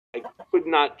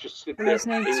could not just sit there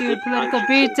listening in to good Political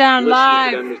conscience Beatdown and listen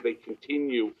live. to them as they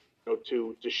continue,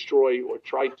 to destroy or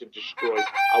try to destroy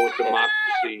our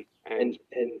democracy. And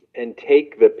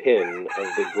take the pin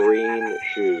of the green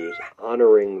shoes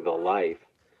honoring the life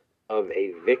of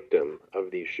a victim of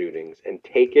these shootings and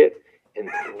take it and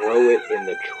throw it in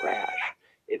the trash.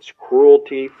 It's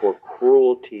cruelty for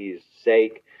cruelty's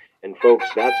sake. And folks,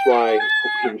 that's why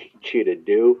what we need you to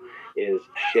do is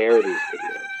share these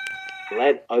videos.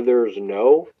 Let others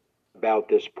know about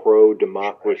this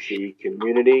pro-democracy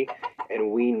community,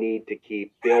 and we need to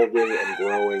keep building and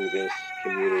growing this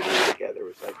community together.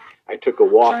 It's like I took a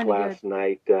walk last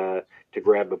night to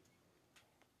grab a...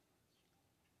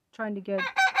 Trying to get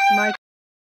Mike.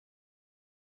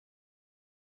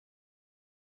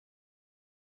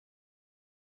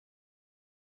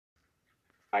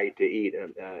 to eat,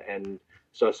 and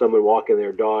saw someone walking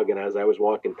their dog, and as I was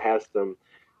walking past them,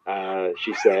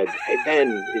 she said, "Hey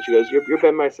Ben," and she goes, "You're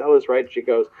Ben Meiselas, right?" She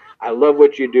goes, "I love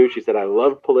what you do." She said, "I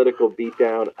love Political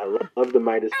Beatdown. I love the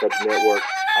Meidastouch Network.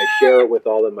 I share it with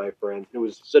all of my friends." It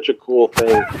was such a cool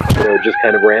thing, just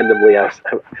kind of randomly.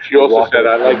 She also said,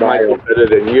 "I like Michael better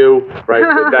than you," right?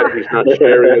 That he's not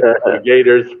sharing it with the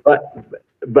Gators.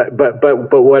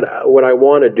 But what I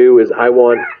want to do is I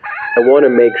want to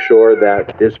make sure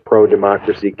that this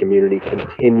pro-democracy community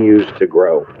continues to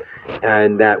grow,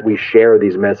 and that we share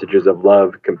these messages of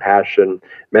love, compassion,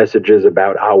 messages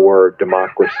about our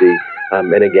democracy.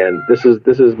 And again, this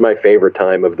is my favorite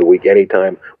time of the week.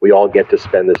 Anytime we all get to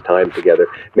spend this time together.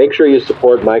 Make sure you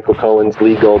support Michael Cohen's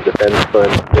Legal Defense Fund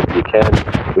if you can.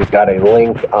 We've got a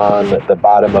link on the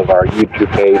bottom of our YouTube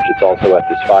page. It's also at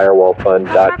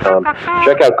thisfirewallfund.com.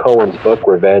 Check out Cohen's book,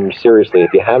 Revenge. Seriously,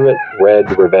 if you haven't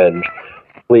read Revenge,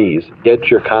 please get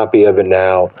your copy of it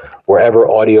now. Wherever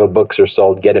audiobooks are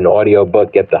sold, get an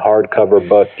audiobook, get the hardcover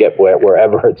book, get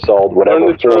wherever it's sold, whatever.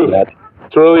 Learn the truth.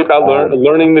 It's really about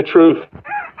learning the truth.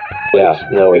 Yeah,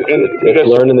 no, it's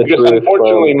learning the truth. Because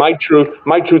unfortunately, my truth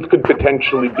could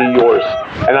potentially be yours,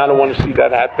 and I don't want to see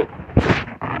that happen.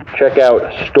 Check out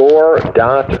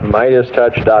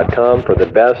store.meidastouch.com for the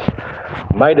best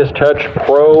Meidastouch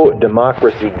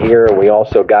pro-democracy gear. We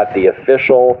also got the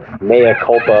official Mea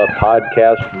Culpa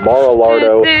podcast,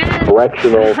 Mar-a-Lardo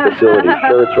Correctional Facility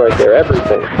shirts right there.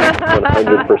 Everything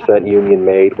 100% union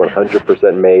made,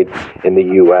 100% made in the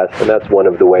U.S. And that's one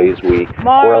of the ways we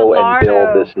grow and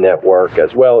build this network,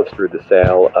 as well as through the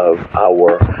sale of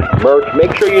our merch.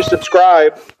 Make sure you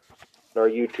subscribe on our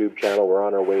YouTube channel. We're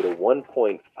on our way to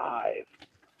 1.5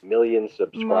 million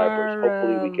subscribers.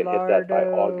 Hopefully we can hit that by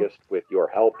August with your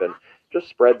help, and just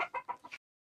spread.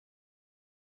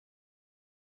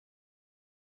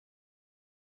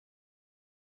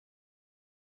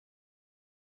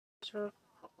 Sure.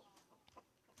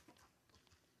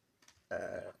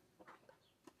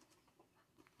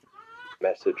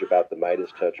 Message about the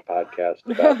Meidastouch podcast,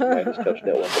 about the Meidastouch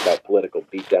Network, about Political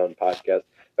Beatdown podcast,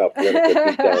 about Political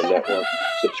Beatdown Network.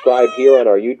 Subscribe here on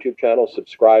our YouTube channel.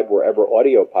 Subscribe wherever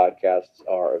audio podcasts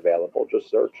are available. Just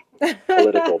search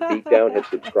Political Beatdown. Hit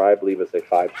subscribe. Leave us a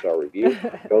 5-star review.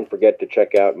 Don't forget to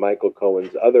check out Michael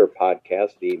Cohen's other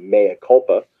podcast, the Mea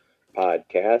Culpa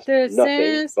podcast.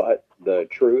 Nothing but the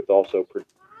truth. Also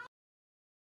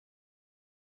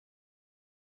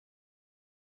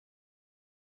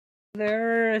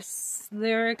There's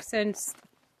lyrics and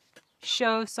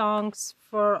show songs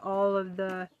for all of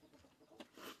the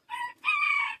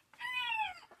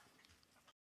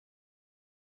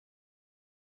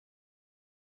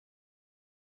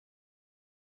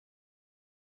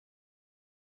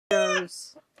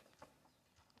shows.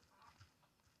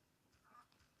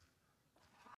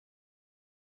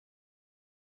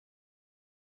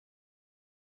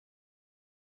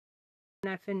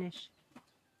 When I finish.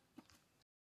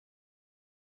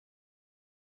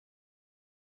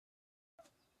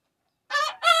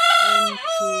 Thank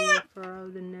you for all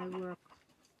the network.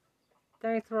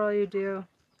 Thanks for all you do.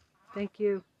 Thank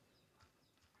you.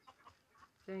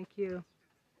 Thank you.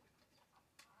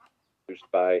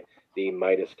 By the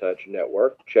Meidastouch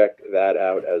Network. Check that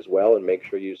out as well, and make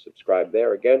sure you subscribe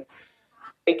there. Again,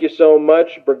 thank you so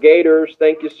much, Brigaders.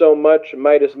 Thank you so much,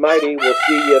 Midas Mighty. We'll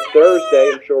see you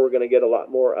Thursday. I'm sure we're going to get a lot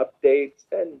more updates.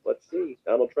 And let's see,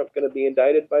 Donald Trump going to be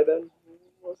indicted by then?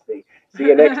 We'll see. See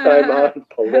you next time on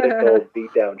Political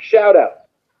Beatdown. Shout out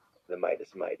the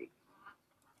Midas Mighty.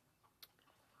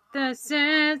 This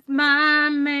is my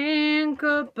main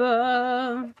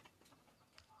culpa.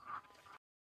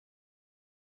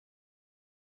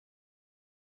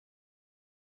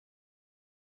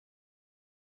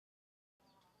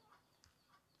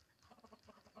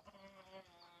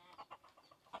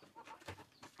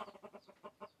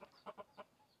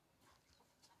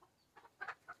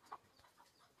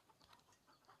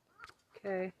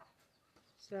 Okay,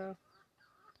 so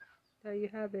there you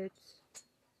have it.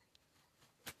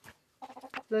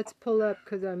 Let's pull up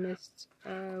because I missed.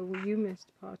 You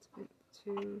missed parts of it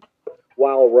too.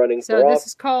 While running So for this office.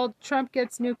 is called Trump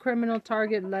Gets New Criminal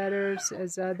Target Letters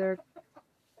as other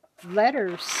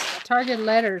target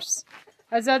letters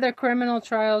as other criminal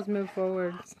trials move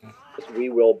forward. We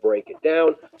will break it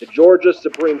down. The Georgia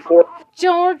Supreme Court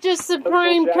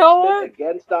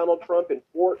against Donald Trump in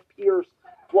Fort Pierce,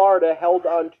 Florida, held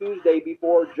on Tuesday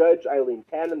before Judge Eileen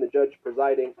Cannon, the judge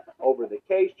presiding over the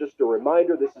case. Just a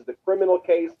reminder, this is the criminal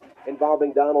case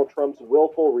involving Donald Trump's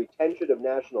willful retention of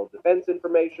national defense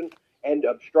information and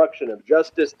obstruction of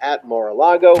justice at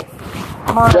Mar-a-Lago.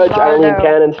 Judge Eileen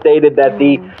Cannon stated that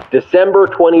the December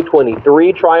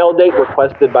 2023 trial date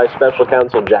requested by special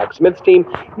counsel Jack Smith's team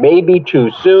may be too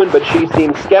soon, but she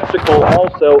seems skeptical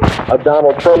also of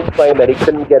Donald Trump's claim that he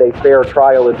couldn't get a fair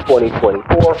trial in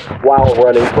 2024 while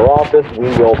running for office. We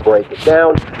will break it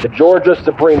down. The Georgia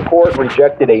Supreme Court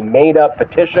rejected a made-up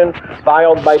petition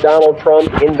filed by Donald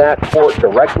Trump in that court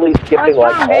directly, skipping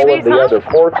like all of the other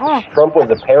courts. Trump was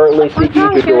apparently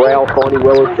seeking to derail Tony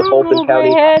Willis, the Fulton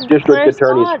County District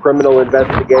Attorney's criminal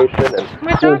investigation,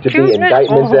 and seemed to be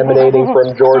indictments emanating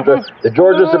from Georgia. The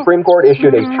Georgia Supreme Court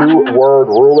issued a two-word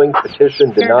ruling,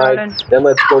 petition denied. Then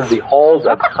let's go to the halls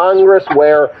of Congress,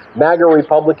 where MAGA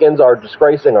Republicans are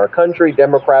disgracing our country.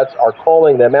 Democrats are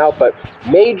calling them out. But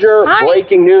major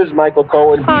breaking news, Michael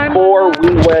Cohen, before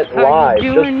we went live,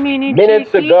 just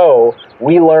minutes ago,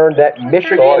 we learned that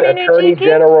Michigan Attorney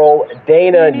General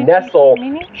Dana Nessel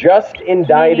just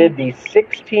indicted the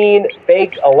 16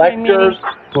 fake electors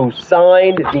who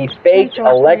signed the fake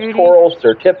electoral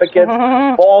certificates,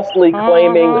 falsely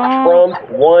claiming Trump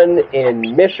won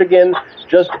in Michigan.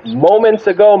 Just moments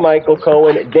ago, Michael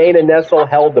Cohen, Dana Nessel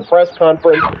held the press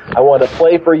conference. I want to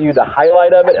play for you the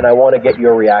highlight of it, and I want to get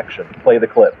your reaction. Play the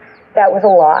clip. That was a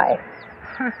lie.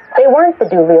 They weren't the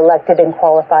duly elected and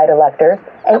qualified electors,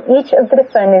 and each of the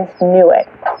defendants knew it.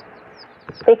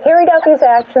 They carried out these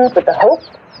actions with the hope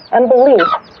and belief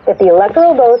that the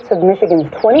electoral votes of Michigan's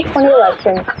 2020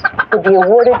 election would be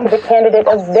awarded to the candidate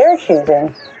of their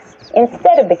choosing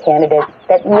instead of the candidate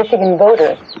that Michigan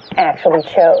voters actually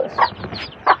chose.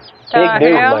 Big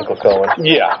news, Michael Cohen.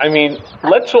 Yeah, I mean,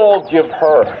 let's all give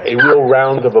her a real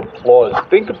round of applause.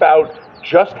 Think about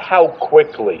just how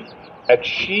quickly that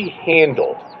she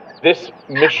handled this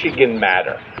Michigan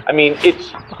matter. I mean,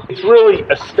 it's really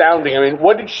astounding. I mean,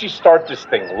 what did she start this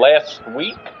thing last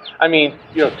week? I mean,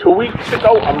 2 weeks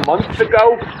ago, a month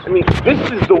ago? I mean,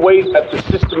 this is the way that the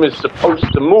system is supposed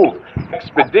to move,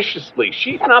 expeditiously.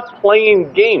 She's not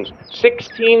playing games.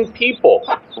 16 people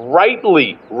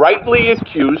rightly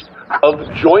accused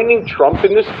of joining Trump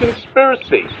in this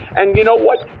conspiracy. And you know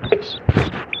what? It's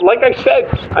like I said,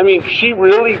 I mean, she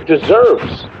really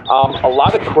deserves a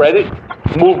lot of credit.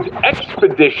 Moved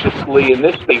expeditiously in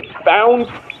this. They found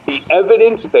the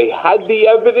evidence, they had the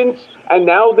evidence, and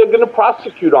now they're going to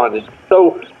prosecute on it.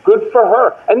 So good for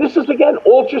her. And this is, again,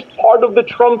 all just part of the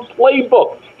Trump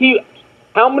playbook.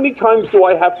 How many times do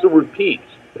I have to repeat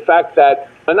the fact that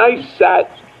when I sat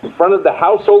in front of the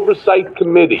House Oversight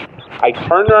Committee, I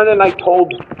turned around and I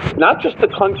told not just the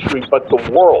country, but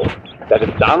the world, that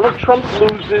if Donald Trump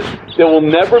loses, there will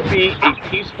never be a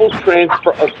peaceful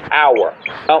transfer of power.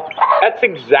 Now, that's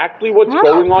exactly what's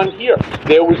going on here.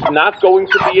 There was not going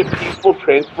to be a peaceful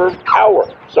transfer of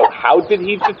power. So how did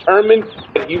he determine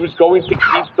that he was going to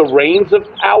keep the reins of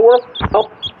power? Well,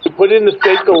 they put in the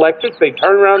fake electors. They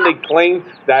turn around, they claim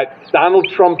that Donald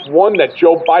Trump won, that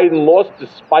Joe Biden lost,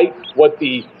 despite what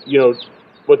the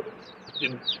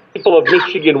people of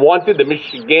Michigan wanted, the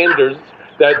Michiganders,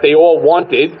 that they all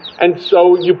wanted, and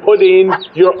so you put in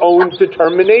your own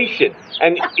determination.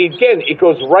 And again, it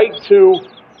goes right to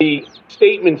the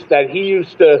statements that he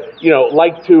used to,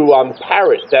 like to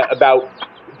parrot that about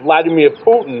Vladimir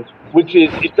Putin, which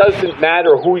is, it doesn't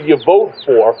matter who you vote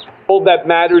for, all that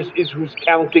matters is who's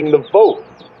counting the vote.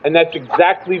 And that's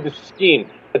exactly the scheme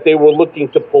that they were looking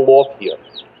to pull off here.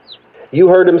 You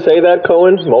heard him say that,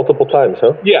 Cohen, multiple times,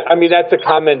 huh? Yeah, I mean, that's a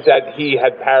comment that he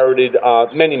had parroted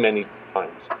many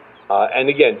times. And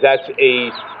again, that's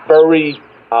a very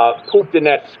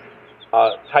Putin-esque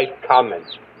type comment.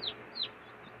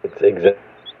 It's exactly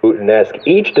Putin-esque.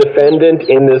 Each defendant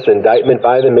in this indictment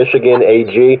by the Michigan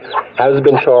AG has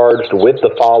been charged with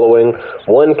the following: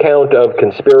 1 count of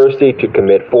conspiracy to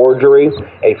commit forgery,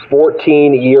 a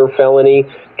 14-year felony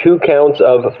 2 counts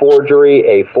of forgery,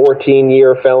 a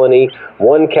 14-year felony,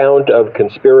 1 count of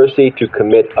conspiracy to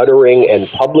commit uttering and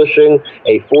publishing,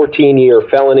 a 14-year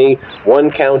felony,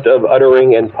 1 count of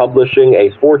uttering and publishing, a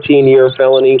 14-year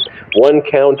felony, 1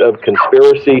 count of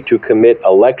conspiracy to commit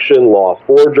election law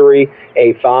forgery,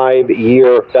 a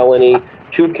 5-year felony,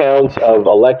 2 counts of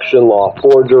election law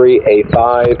forgery, a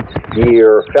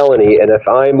 5-year felony. And if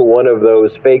I'm one of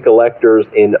those fake electors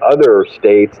in other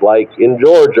states, like in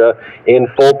Georgia, in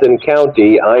Fulton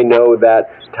County, I know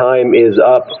that time is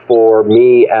up for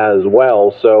me as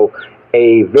well. So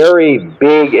a very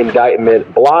big indictment,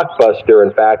 blockbuster,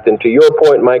 in fact. And to your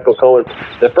point, Michael Cohen,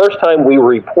 the first time we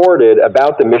reported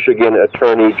about the Michigan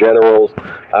Attorney General's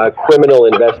criminal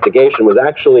investigation was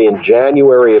actually in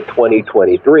January of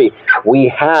 2023. We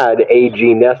had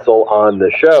A.G. Nessel on the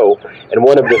show, and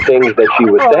one of the things that she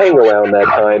was saying around that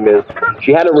time is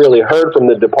she hadn't really heard from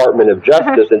the Department of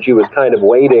Justice, and she was kind of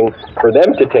waiting for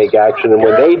them to take action. And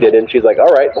when they didn't, she's like,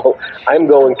 all right, well, I'm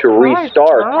going to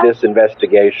restart this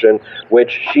investigation,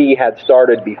 which she had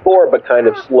started before but kind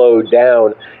of slowed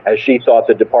down as she thought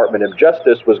the Department of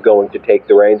Justice was going to take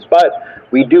the reins. But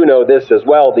we do know this as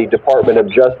well. The Department of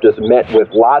Justice met with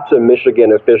lots of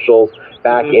Michigan officials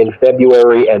back in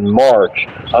February and March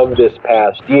of this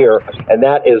past year, and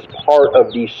that is part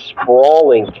of the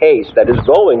sprawling case that is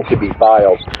going to be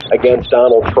filed against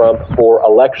Donald Trump for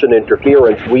election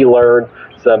interference. We learned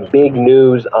some big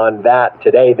news on that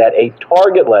today, that a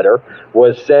target letter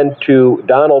was sent to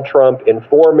Donald Trump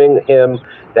informing him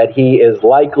that he is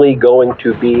likely going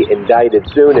to be indicted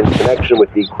soon in connection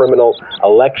with the criminal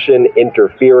election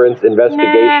interference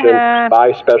investigation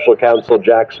by Special Counsel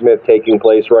Jack Smith taking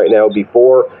place right now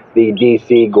before the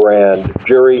D.C. grand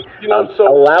jury,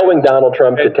 allowing Donald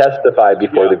Trump to testify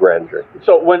before the grand jury.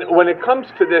 So when it comes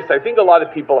to this, I think a lot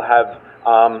of people have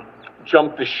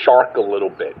jumped the shark a little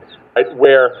bit, right,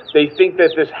 where they think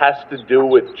that this has to do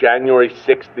with January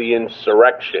 6th, the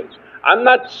insurrection. I'm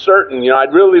not certain.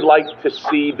 I'd really like to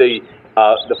see the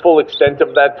full extent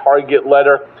of that target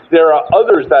letter. There are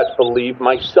others that believe,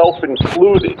 myself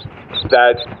included,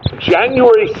 that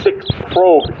January 6th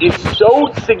probe is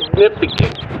so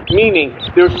significant, meaning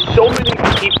there's so many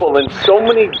people and so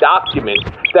many documents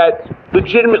that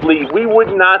legitimately we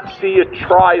would not see a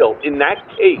trial in that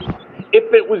case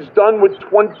if it was done with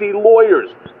 20 lawyers,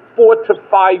 4 to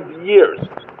 5 years.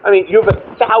 I mean, you have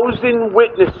 1,000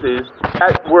 witnesses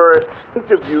that were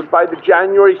interviewed by the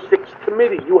January 6th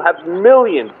committee. You have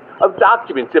millions of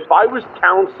documents. If I was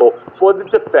counsel for the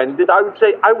defendant, I would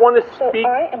say, I want to speak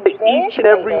to each and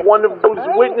every one of those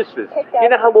witnesses. You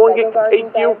know how long it can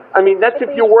take you? I mean, that's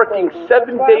if you're working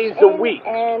 7 days a week.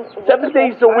 7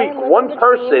 days a week, one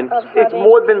person is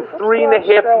more than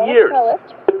 3.5 years.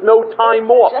 No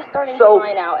time off. So,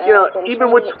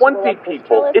 even with 20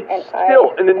 people, it's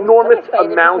still an enormous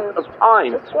amount of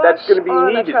time that's going to be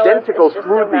needed. Then to go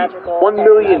through the 1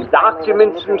 million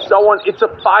documents and so on, it's a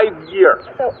 5-year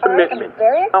commitment.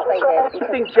 Now, I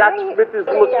think Jack Smith is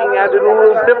looking at it a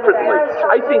little differently.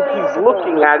 I think he's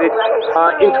looking at it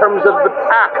in terms of the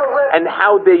PAC and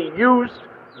how they used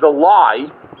the lie,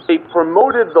 they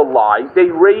promoted the lie, they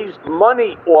raised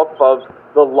money off of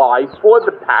the lie for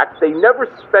the PAC. They never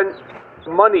spent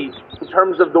money in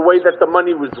terms of the way that the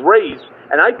money was raised.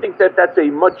 And I think that that's a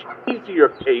much easier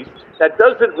case that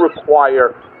doesn't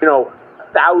require,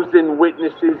 1,000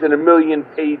 witnesses and 1 million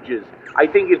pages. I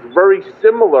think it's very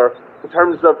similar in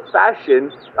terms of fashion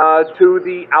to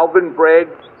the Alvin Bragg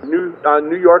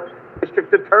New York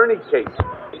District Attorney case.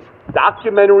 It's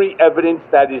documentary evidence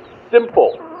that is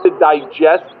simple to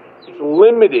digest. It's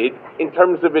limited in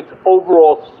terms of its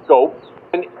overall scope.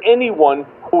 And anyone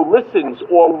who listens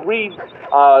or reads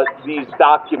these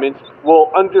documents will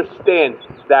understand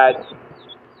that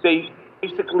they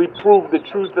basically prove the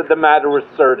truth of the matter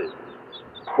asserted.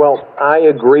 Well, I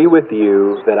agree with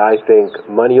you that I think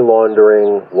money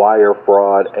laundering, wire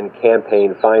fraud, and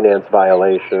campaign finance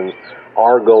violations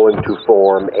are going to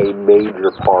form a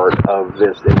major part of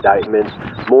this indictment,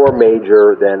 more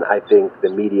major than I think the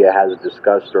media has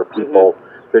discussed or people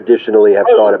traditionally have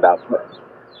thought about.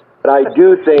 But I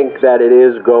do think that it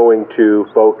is going to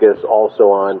focus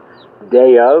also on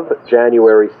day of,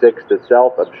 January 6th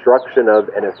itself, obstruction of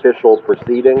an official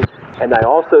proceeding. And I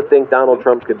also think Donald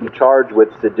Trump could be charged with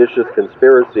seditious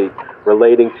conspiracy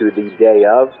relating to the day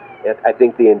of. I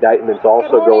think the indictment's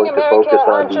also going to focus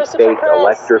on the fake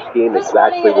elector scheme,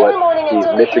 exactly what these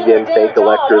Michigan fake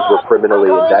electors were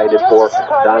criminally indicted for.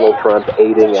 Donald Trump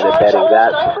aiding and abetting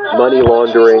that. Money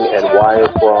laundering and wire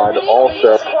fraud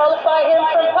also. Disqualify him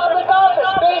from public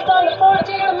office based on the 14th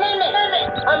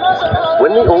Amendment. I'm also calling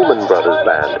When the Allman Brothers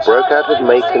Band broke out of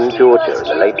Macon, Georgia in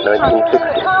the late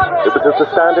 1960s, it was as the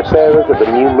standard bearers of the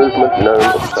new movement known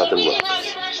as Southern Rock.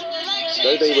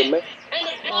 Though they remained...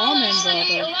 Allman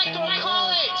Brothers Band.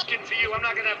 For you, I'm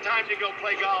not going to have time to go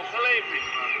play golf, believe me.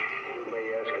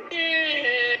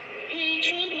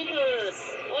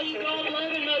 All you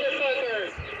golf-loving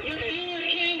motherfuckers. You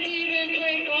can't even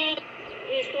play golf.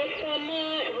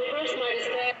 Reverse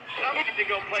Meidastouch. I'm going to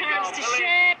go play golf, believe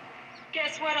me.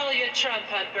 Guess what, all you Trump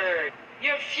bird?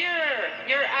 Your Fuhrer,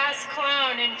 your ass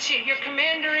clown in chief, your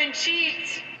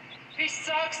commander-in-chief. He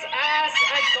sucks ass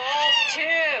at golf,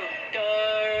 too.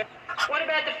 Duh. What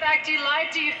about the fact he lied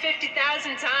to you 50,000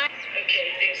 times?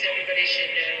 Okay, things everybody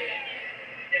should know.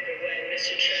 Number one,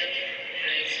 Mr. Trump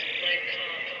has my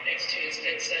comp next to his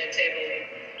bedside table.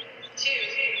 Two,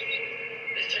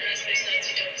 Mr. Hussey's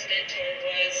Nazi Trump's mentor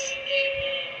was a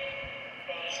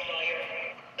boss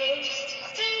lawyer. Toast,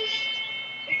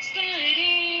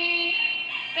 exciting.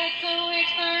 That's so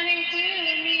exciting to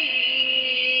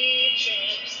me.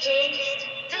 Trump's toast,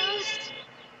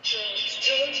 Trump's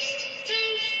toast.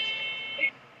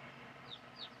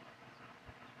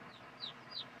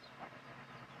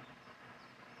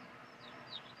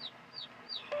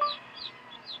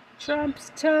 Trump's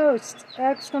toast!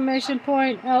 Exclamation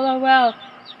point, LOL.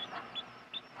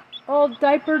 Old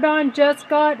Diaper Don just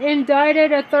got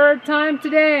indicted a third time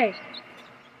today.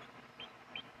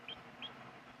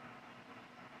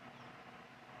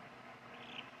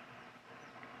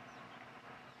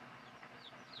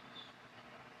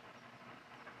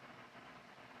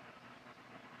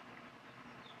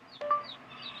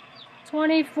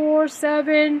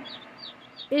 "24/7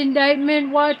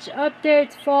 Indictment Watch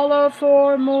updates follow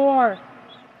for more."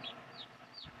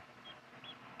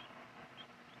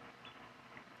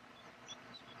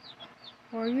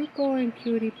 Where are you going,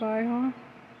 cutie pie, huh?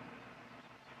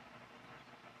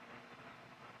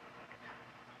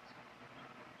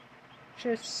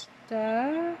 Just,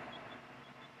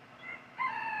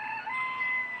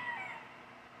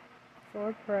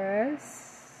 for press.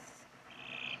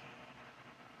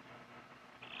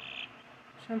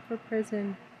 Trump for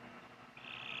prison.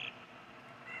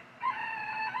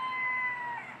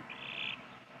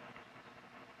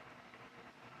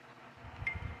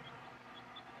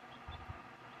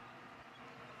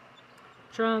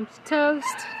 Trump's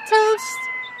toast,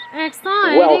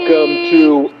 exciting. Welcome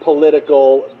to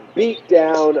Political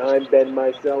Beatdown. I'm Ben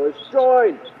Mycelis,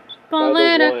 joined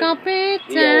Political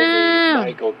Beatdown.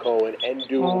 Michael Cohen. And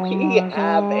do we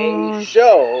have a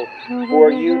show for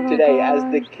you today? As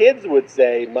the kids would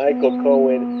say, Michael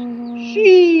Cohen,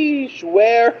 sheesh,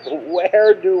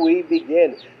 where do we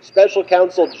begin? Special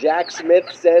counsel Jack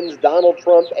Smith sends Donald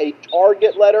Trump a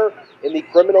target letter in the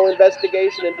criminal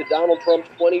investigation into Donald Trump's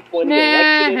 2020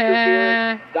 election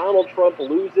interference. Donald Trump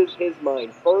loses his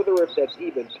mind further, if that's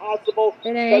even possible.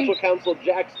 Special counsel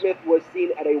Jack Smith was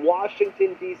seen at a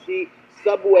Washington, D.C.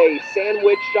 subway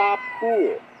sandwich shop.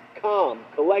 Cool, calm,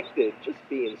 collected, just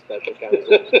being special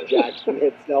counsel Jack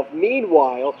Smith himself.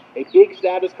 Meanwhile, a big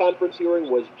status conference hearing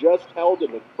was just held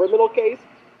in the criminal case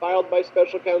filed by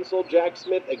special counsel Jack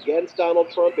Smith against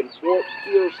Donald Trump in Fort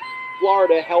Pierce,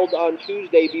 Florida, held on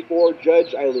Tuesday before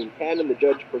Judge Eileen Cannon, the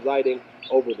judge presiding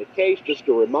over the case. Just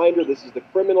a reminder, this is the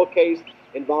criminal case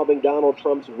involving Donald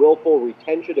Trump's willful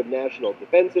retention of national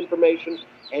defense information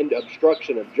and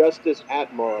obstruction of justice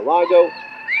at Mar-a-Lago.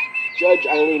 Judge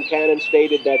Eileen Cannon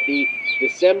stated that the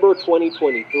December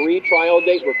 2023 trial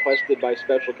date requested by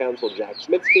special counsel Jack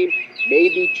Smith's team may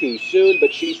be too soon,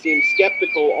 but she seems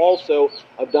skeptical also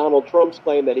of Donald Trump's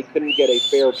claim that he couldn't get a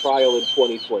fair trial in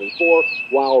 2024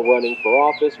 while running for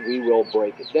office. We will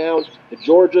break it down. The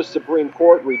Georgia Supreme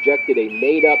Court rejected a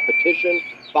made-up petition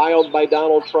filed by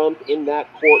Donald Trump in that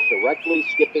court directly,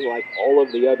 skipping like all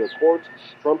of the other courts.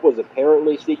 Trump was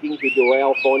apparently seeking to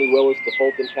derail Fani Willis, the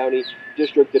Fulton County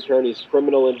District Attorney's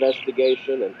criminal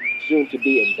investigation and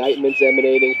soon-to-be indictments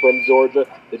emanating from Georgia.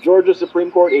 The Georgia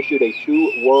Supreme Court issued a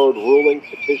two-word ruling,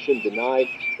 petition denied.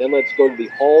 Then let's go to the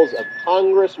halls of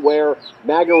Congress, where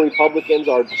MAGA Republicans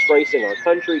are disgracing our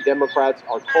country. Democrats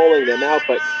are calling them out.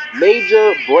 But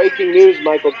major breaking news,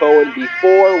 Michael Cohen,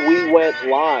 before we went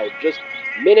live. Just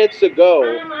minutes ago,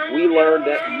 we learned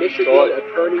that Michigan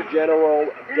Attorney General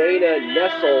Dana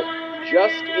Nessel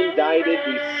just indicted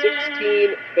the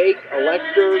 16 fake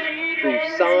electors who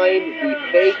signed the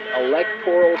fake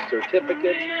electoral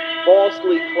certificates,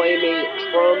 falsely claiming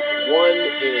Trump won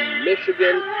in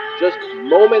Michigan. Just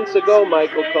moments ago,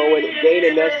 Michael Cohen,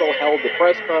 Dana Nessel held the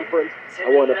press conference. I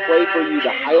want to play for you the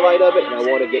highlight of it, and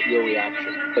I want to get your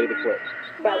reaction. Play the clip.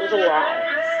 That was a lie.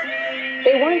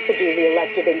 They weren't the duly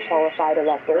elected and qualified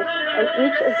electors, and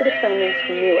each of the defendants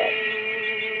knew it.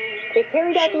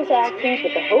 carried out these actions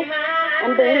with the hope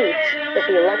and belief that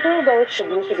the electoral votes of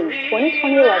Michigan's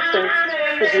 2020 elections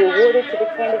would be awarded to the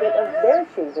candidate of their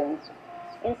choosing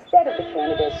instead of the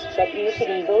candidate that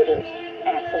Michigan voters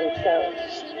actually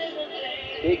chose.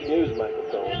 Big news, Michael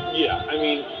Cohen. Yeah, I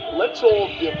mean, let's all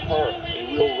give her a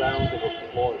real round of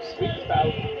applause. Think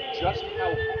about just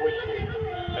how quickly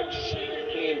that she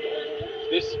handled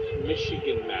this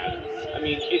Michigan matter. I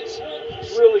mean, it's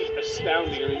really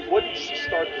astounding. I mean, what did she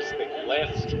start this thing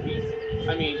last week?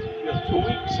 I mean, 2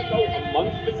 weeks ago, a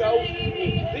month ago? I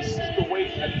mean, this is the way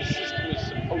that the system is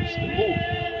supposed to move,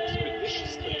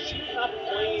 expeditiously. She's not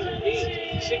playing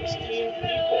games. 16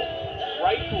 people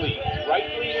rightly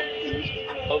accused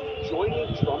of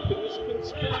joining Trump in this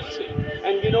conspiracy.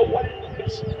 And you know what?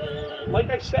 It's like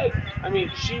I said, I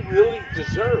mean, she really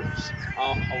deserves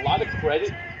a lot of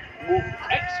credit. Moved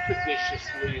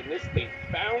expeditiously in this. They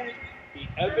found the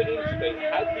evidence, they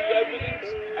had the evidence,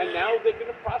 and now they're going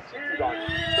to prosecute on it.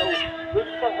 So good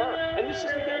for her. And this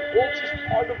is, again, all just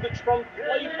part of the Trump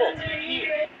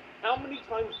playbook. How many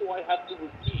times do I have to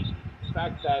repeat the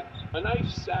fact that when I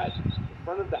sat in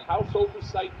front of the House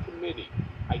Oversight Committee,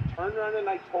 I turned around and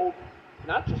I told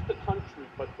not just the country,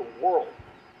 but the world,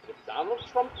 if Donald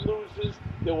Trump loses,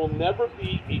 there will never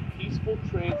be a peaceful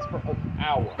transfer of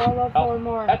power.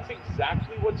 That's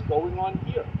exactly what's going on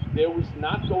here. There was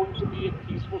not going to be a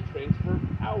peaceful transfer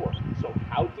of power. So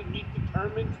how did he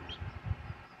determine?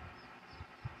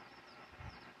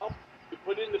 Well, you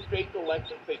put in the fake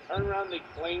elections. They turn around, they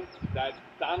claim that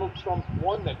Donald Trump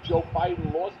won, that Joe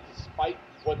Biden lost, despite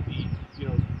what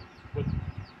what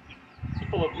the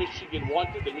people of Michigan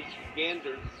wanted, the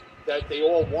Michiganders, that they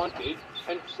all wanted,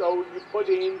 and so you put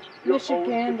in your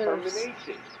own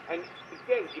determination. And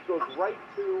again, it goes right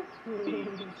to the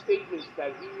statements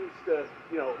that he used to,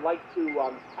 like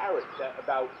to parrot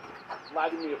about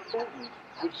Vladimir Putin,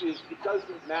 which is, it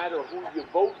doesn't matter who you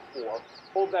vote for,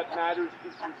 all that matters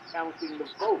is who's counting the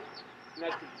votes. And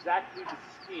that's exactly the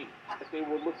scheme that they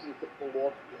were looking to pull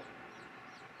off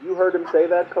here. You heard him say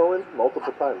that, Cohen,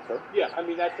 multiple times, huh? Yeah, I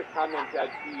mean, that's a comment that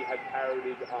he had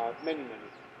parroted many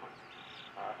times.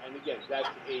 And again, that's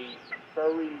a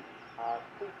very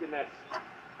Putin-esque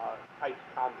type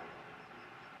comment.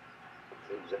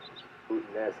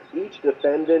 Putin-esque. Each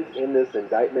defendant in this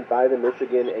indictment by the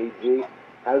Michigan AG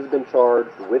has been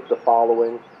charged with the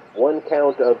following: 1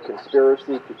 count of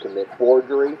conspiracy to commit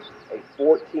forgery, a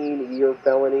 14-year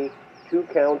felony; 2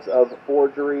 counts of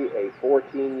forgery, a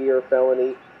 14-year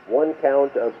felony; 1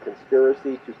 count of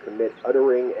conspiracy to commit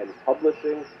uttering and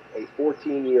publishing, a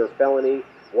 14-year felony;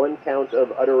 1 count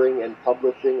of uttering and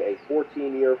publishing, a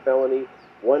 14-year felony;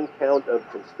 1 count of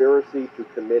conspiracy to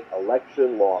commit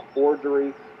election law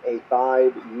forgery, a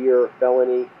 5-year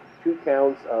felony; 2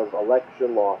 counts of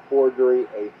election law forgery,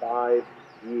 a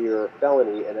 5-year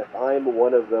felony. And if I'm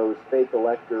one of those fake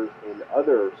electors in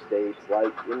other states,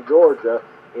 like in Georgia,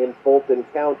 in Fulton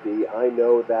County, I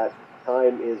know that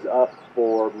time is up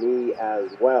for me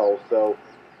as well. So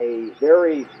a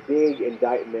very big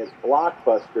indictment,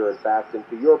 blockbuster, in fact. And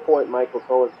to your point, Michael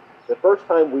Cohen, the first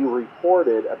time we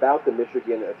reported about the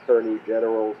Michigan Attorney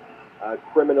General's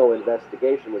criminal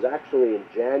investigation was actually in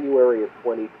January of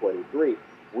 2023.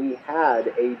 We had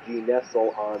A.G.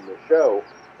 Nessel on the show,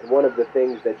 and one of the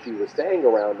things that she was saying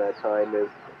around that time is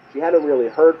she hadn't really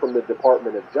heard from the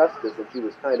Department of Justice, and she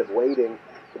was kind of waiting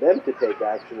for them to take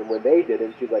action. And when they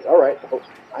didn't, she's like, all right, well,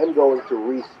 I'm going to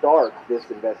restart this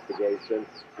investigation,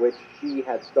 which she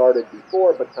had started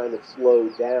before but kind of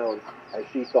slowed down as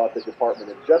she thought the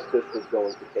Department of Justice was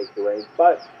going to take the reins.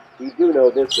 But we do know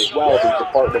this as well. The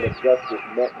Department of Justice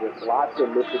met with lots of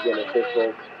Michigan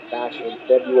officials back in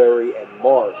February and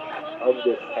March of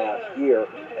this past year,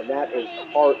 and that is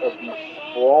part of the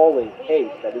sprawling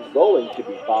case that is going to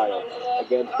be filed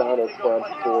against Donald Trump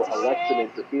for election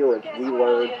interference. We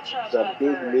learned some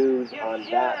big news on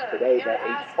that today, that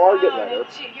a target letter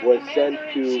was sent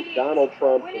to Donald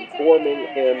Trump informing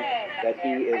him that he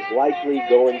is likely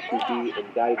going to be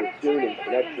indicted soon in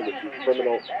connection with the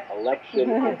criminal election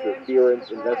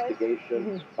interference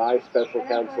investigation by Special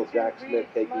Counsel Jack Smith,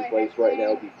 taking place right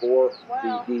now before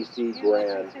the D.C.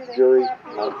 grand jury,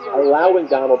 allowing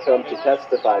Donald Trump to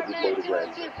testify before the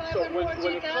grand jury. So when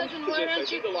it comes to this, I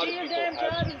think a lot of people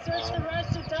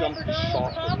have jumped the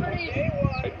shark a little bit,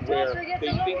 right, where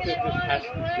they think that this has to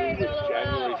do with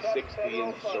January 6th, the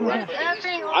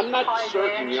insurrection. I'm not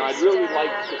certain. I'd really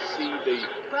like to see the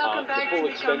full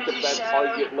extent of that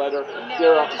target letter.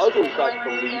 There are others that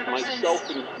believe, myself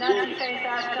included,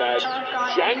 that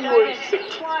January 6th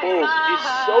is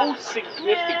so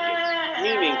significant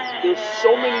Meaning, there's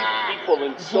so many people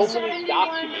and so many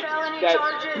documents that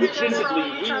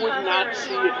legitimately we would not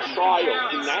see a trial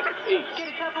in that case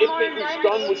if it was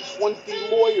done with 20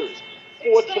 lawyers,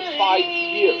 4 to 5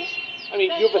 years. I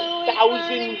mean, you have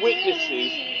 1,000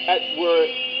 witnesses that were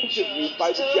interviewed by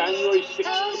the January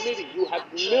 6th committee. You have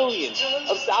millions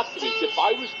of documents. If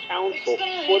I was counsel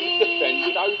for the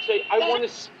defendant, I would say, I want to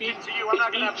speak to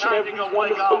each and every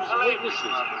one of those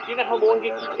witnesses. Do you know how long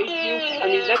it can take you? I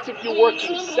mean, that's if you're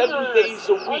working 7 days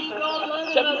a week.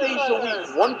 7 days a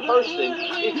week, one person,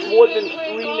 it's more than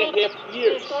 3.5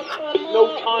 years with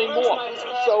no time off.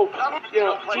 So,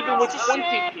 even with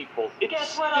 20 people, it's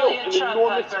still an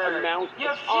enormous amount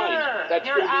of time that's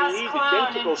going to be needed.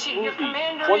 Then to go through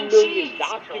the 1 million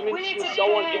documents and so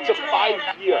on, it's a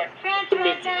 5-year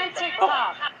commitment.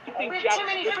 I think Jack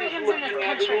Smith is looking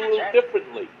at it a little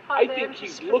differently. I think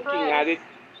he's looking at it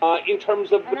in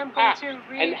terms of the PAC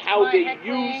and how they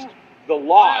used the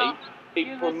lie. They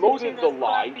promoted the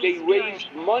lie. They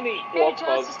raised money off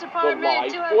of the lie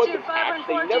for the PAC.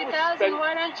 They never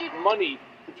spent money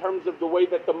in terms of the way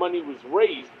that the money was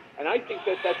raised. And I think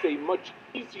that that's a much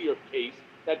easier case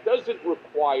that doesn't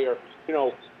require,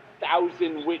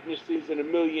 1,000 witnesses and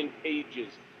 1 million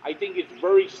pages. I think it's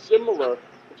very similar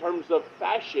in terms of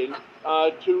fashion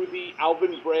to the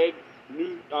Alvin Bragg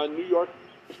New York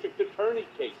District Attorney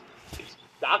case. It's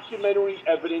documentary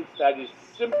evidence that is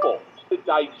simple to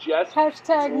digest,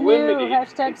 hashtag limited new,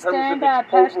 hashtag in terms stand of up,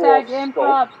 its overall hashtag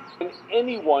improv. scope, and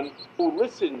anyone who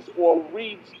listens or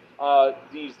reads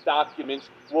these documents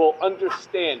will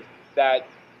understand that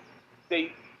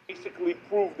they basically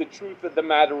prove the truth of the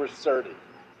matter asserted.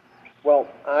 Well,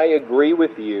 I agree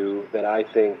with you that I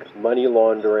think money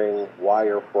laundering,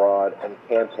 wire fraud, and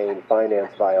campaign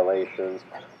finance violations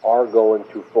are going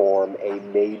to form a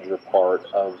major part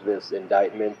of this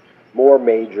indictment, more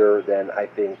major than I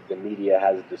think the media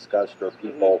has discussed or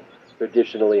people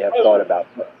traditionally have thought about.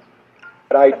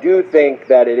 But I do think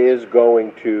that it is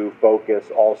going to focus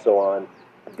also on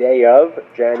the day of,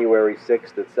 January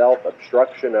 6th itself,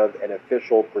 obstruction of an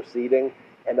official proceeding.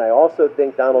 And I also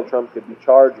think Donald Trump could be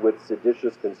charged with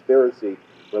seditious conspiracy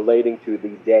relating to the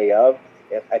day of.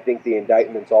 I think the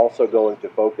indictment's also going to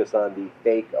focus on the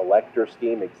fake elector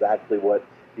scheme, exactly what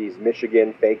these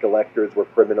Michigan fake electors were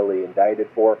criminally indicted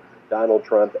for. Donald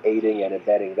Trump aiding and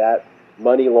abetting that.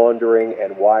 Money laundering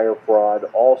and wire fraud.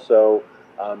 Also,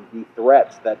 the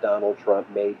threats that Donald Trump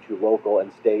made to local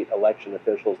and state election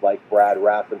officials like Brad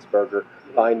Raffensperger,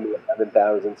 find me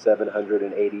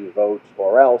 11,780 votes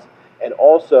or else. And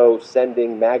also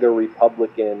sending MAGA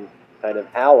Republican kind of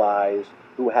allies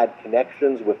who had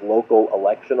connections with local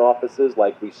election offices,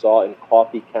 like we saw in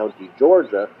Coffee County,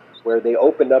 Georgia, where they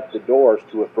opened up the doors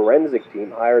to a forensic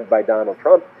team hired by Donald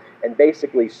Trump and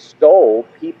basically stole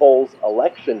people's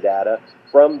election data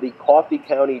from the Coffee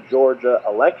County, Georgia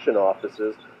election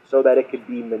offices so that it could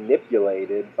be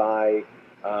manipulated by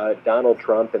Donald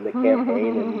Trump and the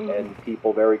campaign and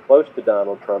people very close to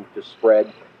Donald Trump to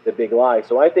spread the big lie.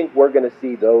 So I think we're going to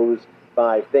see those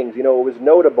 5 things. It was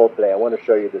notable today. I want to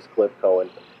show you this clip, Cohen,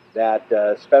 that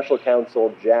Special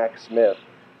Counsel Jack Smith,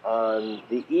 on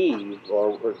the eve,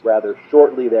 or rather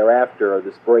shortly thereafter, of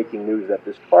this breaking news that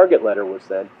this target letter was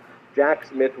sent, Jack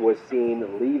Smith was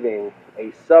seen leaving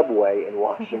a subway in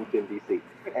Washington, D.C.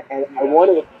 And I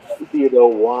wanted to know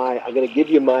why. I'm going to give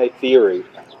you my theory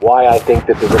why I think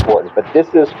this is important. But this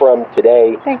is from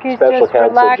today, Special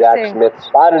Counsel Jack Smith,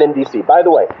 spotted in D.C. By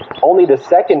the way, only the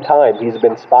second time he's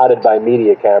been spotted by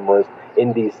media cameras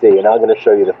in D.C. And I'm going to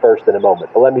show you the first in a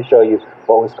moment. But let me show you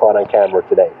what was caught on camera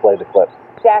today. Play the clip.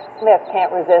 Jack Smith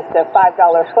can't resist a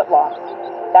 $5 footlong.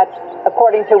 That's,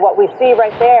 according to what we see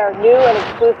right there, new and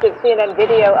exclusive CNN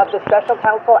video of the special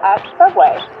counsel at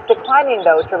Subway, declining,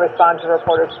 though, to respond to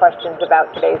reporters' questions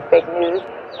about today's big news.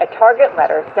 A target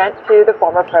letter sent to the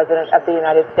former president of the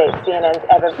United States. CNN's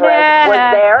Evan Perez was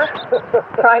there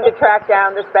trying to track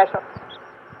down the special.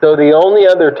 So the only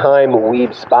other time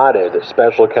we've spotted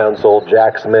Special Counsel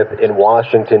Jack Smith in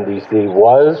Washington, D.C.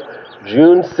 was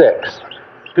June 6th.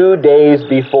 2 days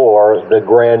before the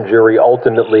grand jury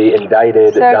ultimately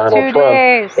indicted Donald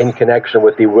Trump in connection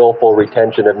with the willful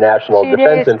retention of national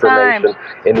defense information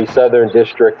in the Southern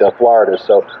District of Florida.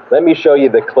 So let me show you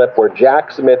the clip where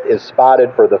Jack Smith is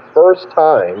spotted for the first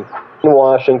time in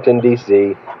Washington,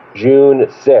 D.C., June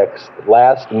 6th,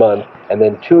 last month, and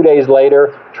then 2 days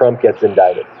later, Trump gets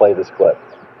indicted. Play this clip.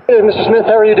 Hey, Mr. Smith,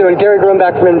 how are you doing? Gary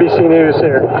Grumback from NBC News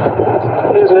here.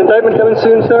 Is an indictment coming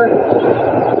soon, sir?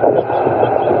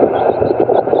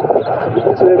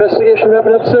 Is an investigation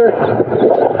wrapping up, sir?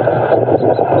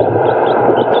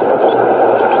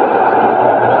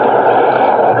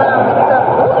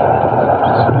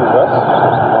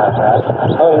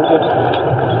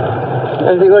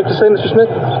 say, Mr. Smith?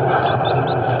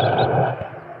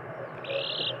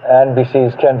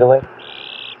 NBC's Ken DeLay.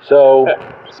 So,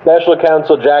 Special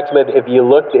Counsel Jack Smith, if you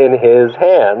looked in his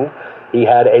hand, he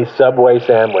had a Subway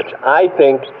sandwich. I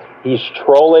think he's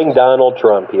trolling Donald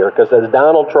Trump here, because as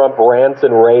Donald Trump rants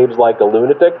and raves like a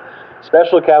lunatic,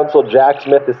 Special Counsel Jack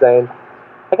Smith is saying,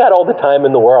 I got all the time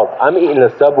in the world. I'm eating a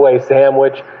Subway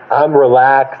sandwich. I'm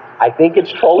relaxed. I think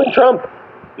it's trolling Trump.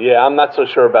 Yeah, I'm not so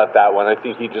sure about that one. I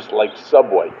think he just likes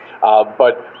Subway.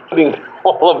 But putting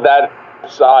all of that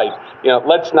aside,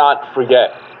 let's not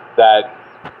forget that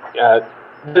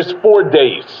there's 4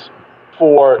 days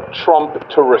for Trump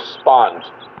to respond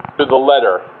to the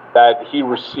letter that he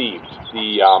received.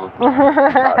 The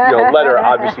letter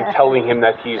obviously telling him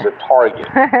that he's a target.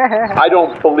 I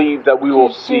don't believe that we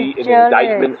will see an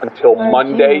indictment until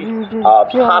Monday,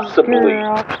 possibly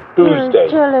Tuesday.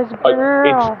 But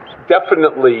it's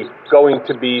definitely going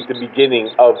to be the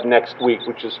beginning of next week,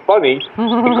 which is funny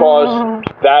because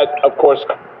that, of course,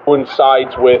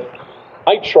 coincides with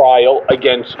my trial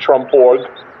against Trump Org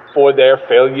for their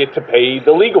failure to pay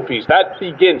the legal fees. That's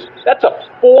a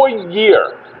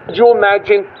 4-year. Could you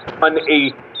imagine on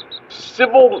a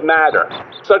civil matter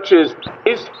such as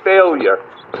his failure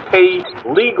to pay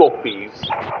legal fees,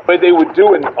 where they would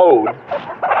do an ode,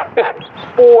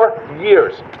 4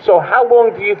 years. So how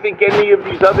long do you think any of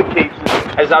these other cases,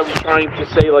 as I was trying to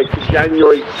say, like the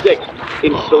January 6th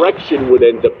insurrection would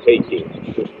end up taking?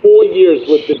 4 years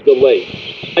with the delay.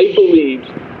 I believe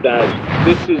that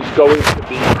this is going to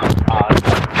be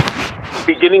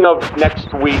beginning of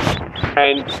next week,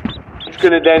 and it's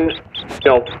going to then, it's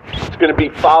going to be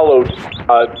followed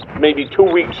maybe 2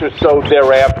 weeks or so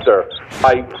thereafter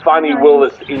by Fani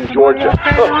Willis in Georgia.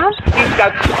 Look, he's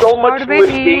got so much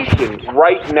litigation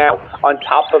right now on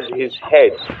top of his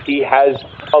head. He has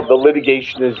the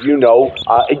litigation, as you know,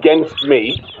 against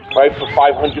me, right, for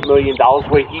 $500 million,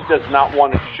 where he does not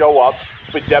want to show up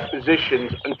for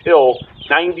depositions until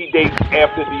 90 days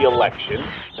after the election.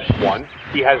 That's one.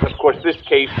 He has, of course, this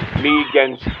case, me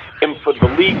against him for the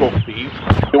legal fees.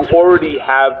 You already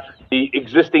have the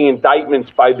existing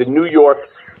indictments by the New York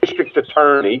District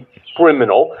Attorney,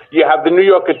 criminal. You have the New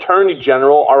York Attorney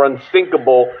General, our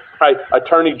unthinkable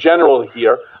Attorney General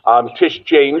here, Tish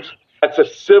James. That's a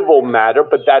civil matter,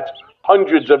 but that's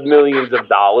hundreds of millions of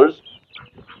dollars.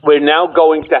 We're now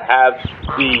going to have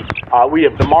we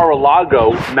have the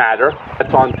Mar-a-Lago matter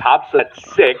that's on top, so that's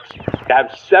 6. You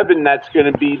have 7 that's going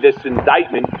to be this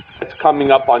indictment that's coming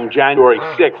up on January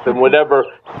 6th, and whatever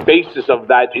basis of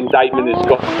that indictment is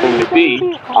going to be,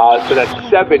 so that's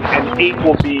 7, and 8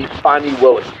 will be Fani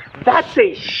Willis. That's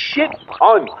a shit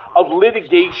ton of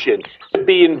litigation to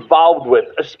be involved with,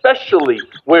 especially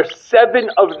where 7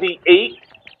 of the 8,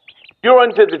 you're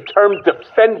under the term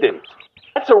defendant.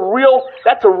 That's a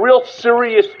real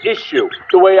serious issue,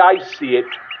 the way I see it,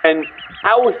 and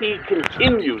how he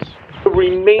continues to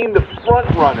remain the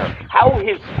front runner, how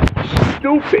his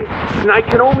stupid, and I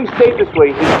can only say this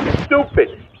way, his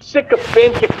stupid,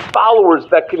 sycophantic followers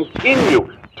that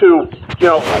continue to,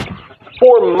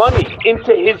 pour money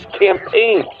into his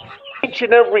campaign. Each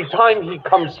and every time he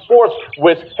comes forth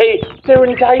with, hey, they're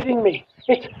indicting me.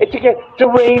 It's again,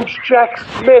 deranged Jack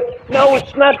Smith. No,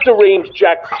 it's not deranged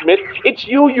Jack Smith. It's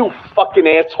you fucking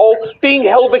asshole, being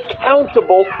held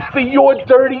accountable for your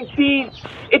dirty deeds.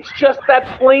 It's just that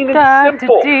plain and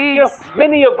simple.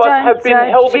 Many of us have been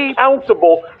held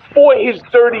accountable for his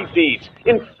dirty deeds.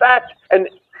 In fact, and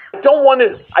I don't want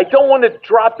to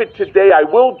drop it today. I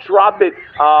will drop it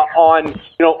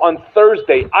on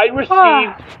Thursday. I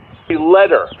received a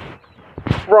letter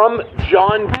from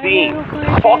John Dean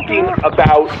talking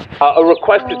about a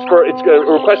request. It's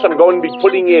a request I'm going to be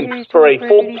putting in for a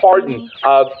full pardon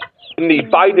in the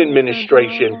Biden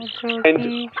administration,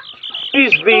 and it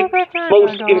is the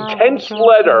most intense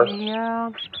letter,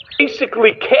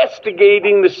 basically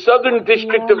castigating the Southern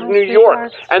District of New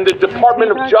York and the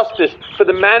Department of Justice for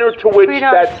the manner to which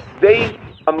that they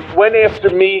went after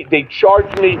me, they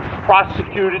charged me,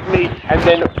 prosecuted me, and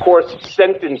then, of course,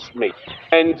 sentenced me.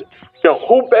 And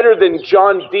who better than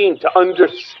John Dean to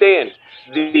understand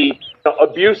the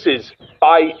abuses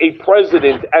by a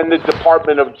president and the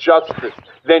Department of Justice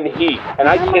than he? And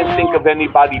I can't think of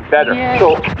anybody better.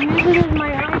 So,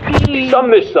 to sum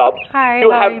this up,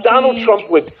 you have Donald Trump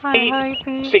with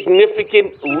 8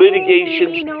 significant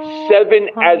litigations, 7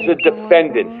 as a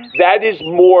defendant. That is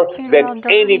more than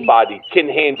anybody can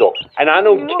handle. And I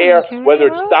don't care whether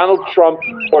it's Donald Trump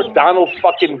or Donald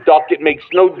fucking Duck. It makes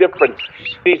no difference.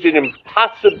 It's an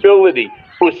impossibility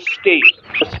to escape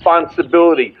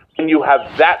responsibility when you have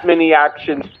that many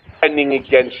actions pending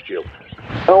against you.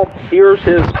 Well, here's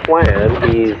his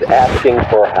plan. He's asking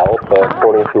for help,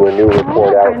 according to a new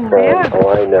report out from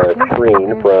Elena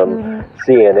Treen from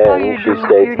CNN. She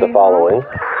states the following.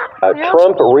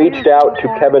 Trump reached out to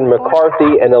Kevin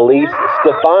McCarthy and Elise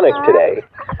Stefanik today,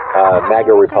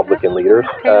 MAGA Republican leaders,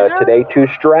 today to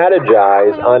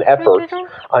strategize on efforts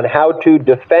on how to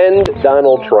defend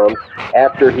Donald Trump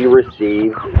after he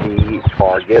received the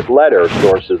target letter,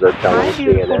 sources are telling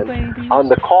CNN. On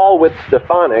the call with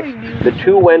Stefanik, the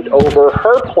two went over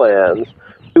her plans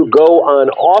to go on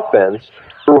offense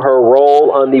through her role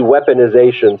on the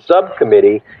weaponization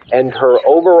subcommittee and her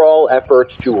overall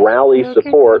efforts to rally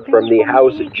support from the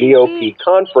House GOP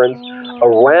conference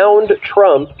around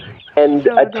Trump and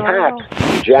attack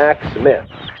Jack Smith.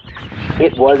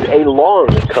 It was a long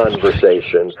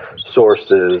conversation,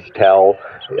 sources tell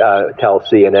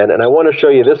CNN. And I want to show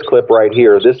you this clip right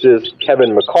here. This is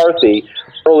Kevin McCarthy.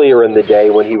 Earlier in the day,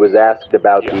 when he was asked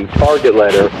about the target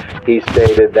letter, he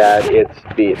stated that it's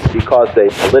because they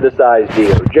politicized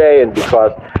DOJ and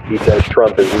because he says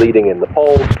Trump is leading in the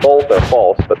polls. Both are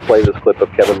false, but play this clip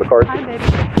of Kevin McCarthy.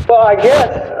 Well, I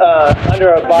guess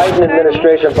under a Biden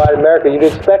administration, Biden America, you'd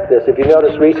expect this. If you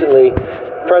notice recently,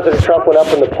 President Trump went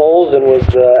up in the polls and was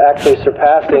actually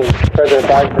surpassing President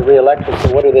Biden for re-election.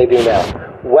 So what do they do now?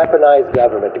 Weaponize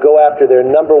government to go after their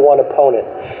number one opponent.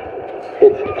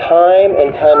 It's time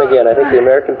and time again. I think the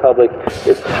American public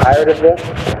is tired of this.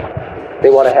 They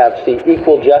want to see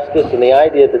equal justice, and the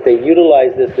idea that they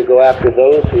utilize this to go after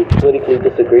those who politically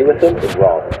disagree with them is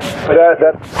wrong.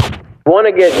 I want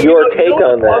to get your take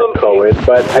on that, Cohen,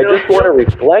 but I just want to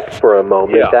reflect for a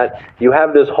moment that you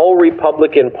have this whole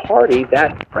Republican Party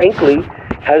that, frankly,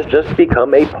 has just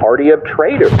become a party of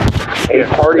traitors, a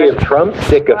party of Trump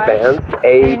sycophants,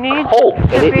 a cult,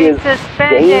 and it is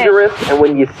dangerous. And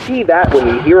when you see that, when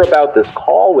you hear about this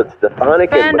call with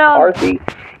Stefanik and McCarthy,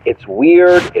 it's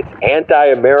weird, it's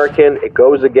anti-American, it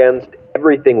goes against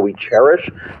everything we cherish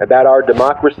about our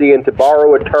democracy, and to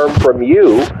borrow a term from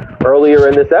you earlier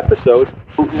in this episode,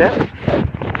 Putin.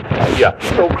 Yeah,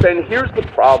 so Ben, here's the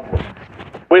problem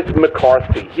with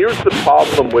McCarthy. Here's the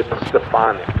problem with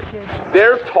Stefanik.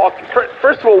 They're talking,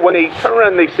 first of all, when they turn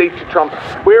around and they say to Trump,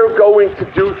 we're going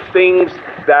to do things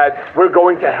that we're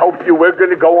going to help you, we're going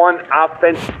to go on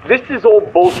offense. This is all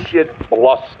bullshit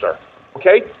bluster,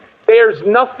 okay? There's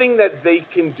nothing that they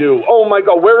can do. Oh my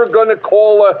God, we're going to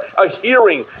call a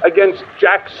hearing against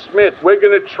Jack Smith. We're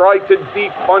going to try to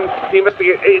defund the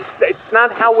investigation. It's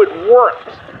not how it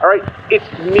works, all right? It's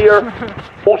mere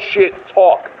bullshit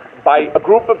talk by a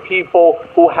group of people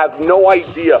who have no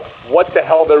idea what the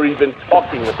hell they're even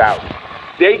talking about.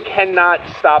 They cannot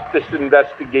stop this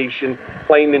investigation,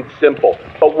 plain and simple.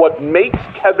 But what makes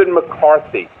Kevin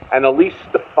McCarthy and Elise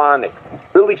Stefanik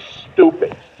really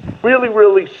stupid, really,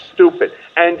 really stupid,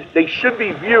 and they should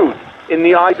be viewed in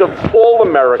the eyes of all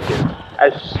Americans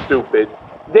as stupid.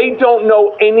 They don't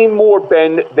know any more,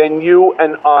 Ben, than you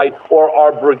and I or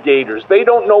our brigaders. They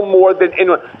don't know more than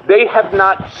anyone. They have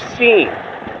not seen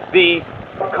the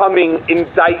upcoming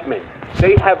indictment.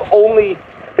 They have only,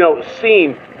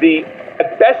 seen the,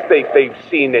 at best they've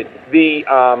seen it, the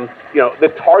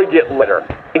target letter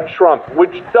in Trump,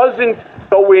 which doesn't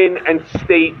go in and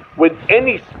state with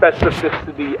any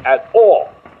specificity at all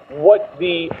what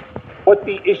the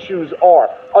issues are,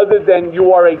 other than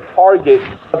you are a target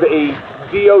of a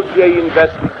DOJ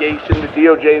investigation, the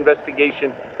DOJ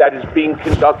investigation that is being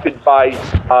conducted by,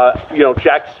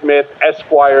 Jack Smith,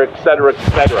 Esquire, et cetera, et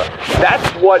cetera.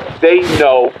 That's what they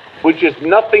know, which is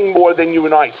nothing more than you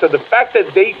and I. So the fact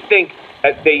that they think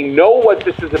that they know what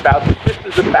this is about, that this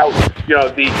is about,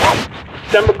 the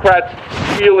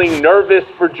Democrats feeling nervous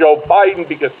for Joe Biden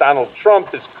because Donald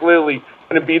Trump is clearly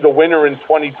going to be the winner in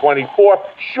 2024.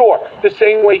 Sure, the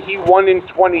same way he won in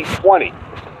 2020.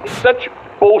 It's such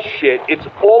bullshit. It's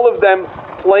all of them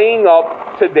playing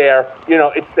up to their,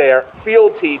 it's their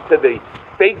fealty to the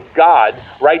fake God,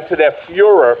 right, to their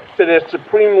Führer, to their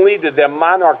supreme leader, their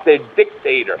monarch, their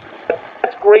dictator.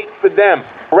 That's great for them.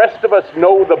 The rest of us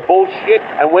know the bullshit,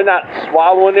 and we're not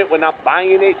swallowing it, we're not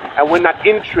buying it, and we're not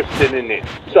interested in it.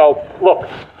 So, look,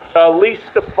 Elise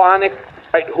Stefanik,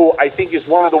 right, who I think is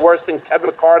one of the worst things, Kevin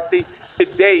McCarthy,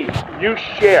 today you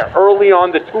share early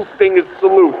on the two-fingered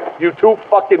salute, you two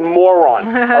fucking morons,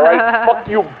 all right? Fuck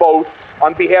you both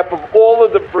on behalf of all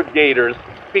of the brigaders,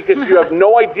 because you have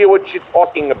no idea what you're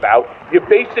talking about. You're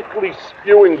basically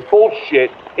spewing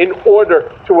bullshit in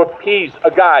order to appease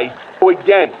a guy who,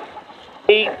 again,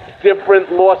 8 different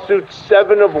lawsuits,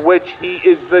 7 of which he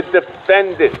is the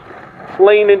defendant.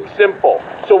 Plain and simple.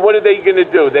 So what are they going to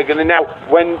do? They're going to now,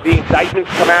 when the indictments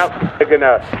come out, they're going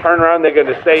to turn around, they're going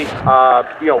to say,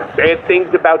 bad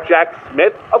things about Jack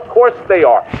Smith? Of course they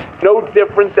are. No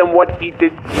different than what he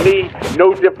did to me,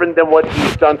 no different than what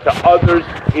he's done to others.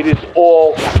 It is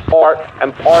all part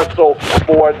and parcel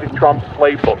for the Trump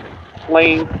playbook.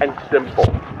 Plain and simple.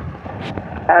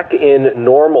 Back in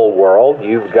normal world,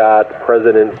 you've got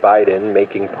President Biden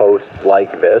making posts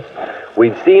like this.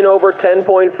 We've seen over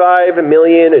 10.5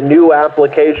 million new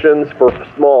applications for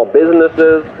small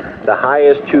businesses, the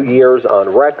highest 2 years on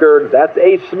record. That's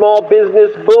a small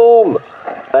business boom.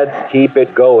 Let's keep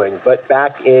it going. But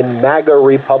back in MAGA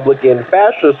Republican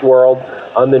fascist world,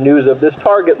 on the news of this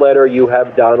Target letter, you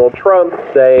have Donald Trump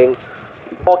saying,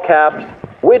 all caps,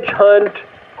 witch hunt,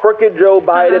 crooked Joe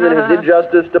Biden and his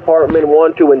Justice Department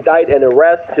want to indict and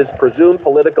arrest his presumed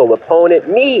political opponent,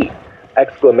 me!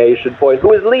 Exclamation point,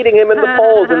 who is leading him in the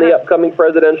polls in the upcoming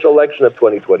presidential election of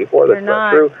 2024. That's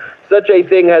not true. Such a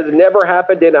thing has never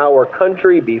happened in our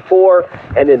country before,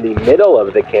 and in the middle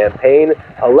of the campaign,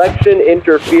 election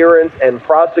interference and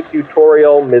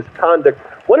prosecutorial misconduct.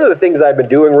 One of the things I've been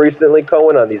doing recently,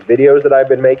 Cohen, on these videos that I've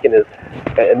been making is,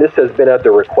 and this has been at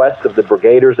the request of the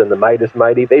Brigaders and the Midas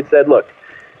Mighty, they said, look,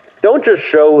 don't just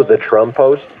show the Trump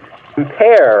post,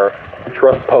 compare the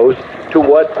Trump post to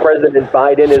what President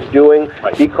Biden is doing,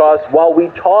 because while we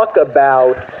talk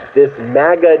about this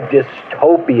MAGA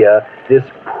dystopia, this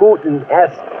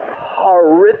Putin-esque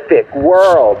horrific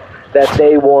world that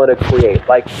they want to create,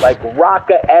 like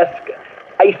Raqqa-esque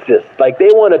ISIS, like they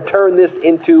want to turn this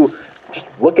into, just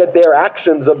look at their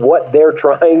actions of what they're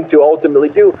trying to ultimately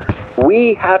do.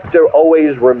 We have to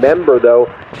always remember, though,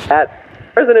 that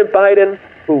President Biden,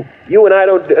 who you and I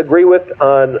don't agree with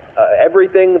on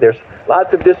everything. There's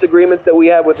lots of disagreements that we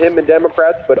have with him and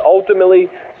Democrats, but ultimately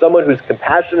someone who's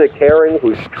compassionate, caring,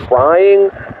 who's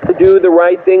trying to do the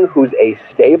right thing, who's a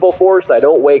stable force. I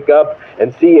don't wake up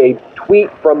and see a tweet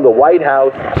from the White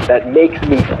House that makes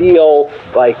me feel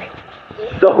like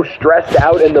so stressed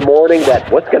out in the morning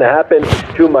that what's going to happen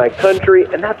to my country,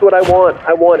 and that's what I want.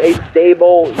 I want a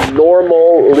stable,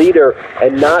 normal leader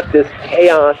and not this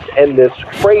chaos and this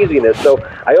craziness. So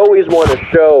I always want to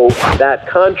show that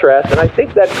contrast, and I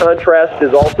think that contrast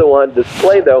is also on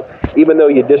display, though, even though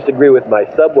you disagree with my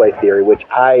subway theory, which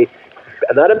I'm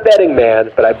not a betting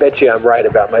man, but I bet you I'm right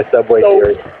about my subway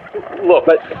theory. Look,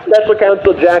 but Special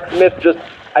Counsel Jack Smith just,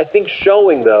 I think,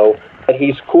 showing, though, that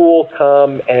he's cool,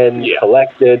 calm, and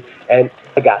collected, and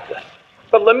I got this.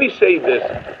 But let me say this,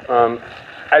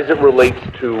 as it relates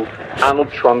to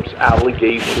Donald Trump's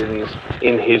allegations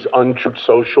in his untrue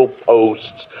social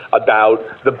posts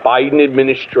about the Biden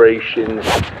administration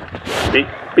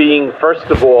being, first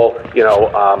of all,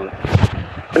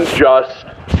 unjust,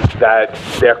 that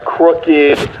they're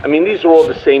crooked. I mean, these are all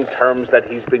the same terms that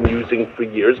he's been using for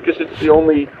years because it's the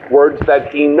only words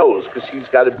that he knows because he's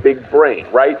got a big brain,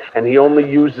 right? And he only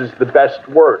uses the best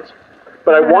words.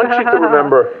 But I want you to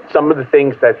remember some of the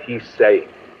things that he's saying.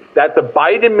 That the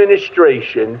Biden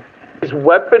administration is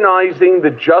weaponizing the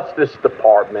Justice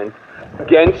Department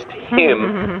against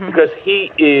him because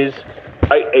he is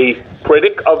a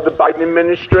critic of the Biden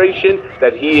administration,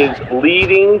 that he is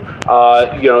leading,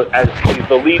 as he's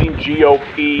the leading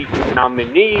GOP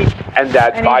nominee, and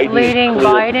that Biden is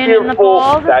fearful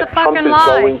that Trump is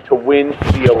going to win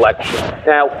the election.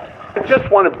 Now, I just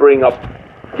want to bring up,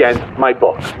 again, my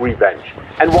book, Revenge.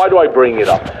 And why do I bring it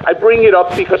up? I bring it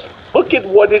up because look at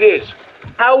what it is.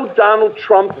 How Donald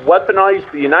Trump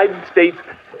weaponized the United States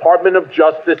Department of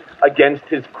Justice against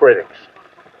his critics.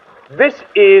 This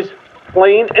is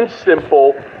plain and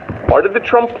simple, part of the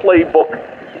Trump playbook.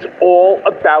 It's all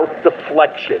about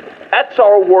deflection. That's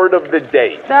our word of the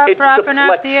day. It's deflection.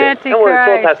 And it all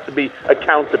has to be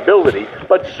accountability,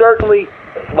 but certainly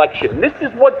deflection. This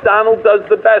is what Donald does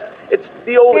the best. It's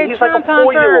the old, he's like a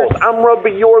 4-year-old. I'm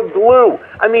rubbing your glue.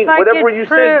 I mean, whatever you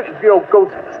say,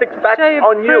 goes, sticks back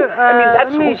on you. I mean,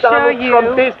 that's who Donald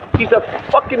Trump is. He's a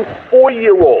fucking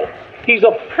 4-year-old. He's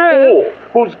a fool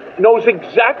who knows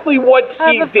exactly what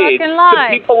he did to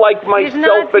people like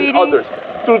myself and others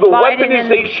through the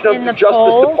weaponization of the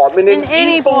Justice Department. And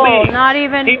he believes,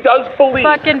 he does believe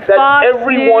that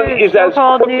everyone is as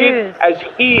crooked as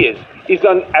he is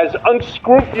as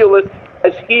unscrupulous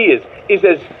as he is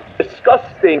as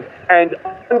disgusting and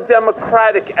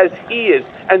undemocratic as he is,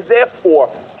 and therefore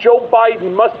Joe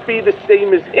Biden must be the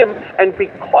same as him, and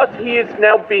because he is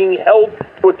now being held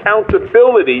to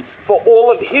accountability for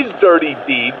all of his dirty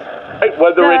deeds, right?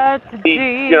 Whether it's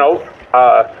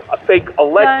the fake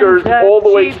electors, all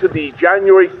the way to the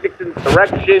January 6th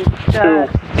insurrection, to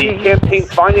the campaign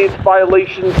finance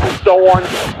violations and so on.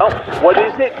 Oh, what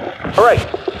is it? All right.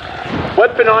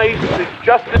 Weaponize the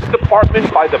Justice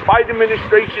Department by the Biden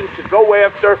administration to go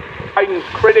after Biden's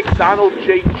critic, Donald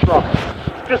J. Trump.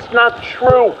 Just not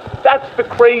true. That's the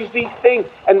crazy thing.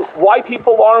 And why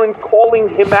people aren't calling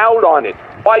him out on it.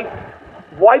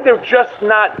 Why they're just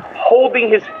not holding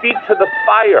his feet to the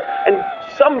fire. And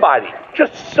somebody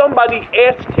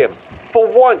ask him for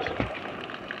once,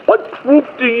 what proof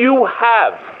do you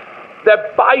have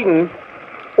that Biden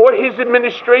or his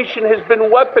administration has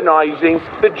been weaponizing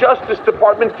the Justice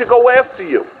Department to go after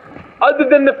you? Other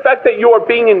than the fact that you are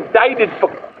being indicted for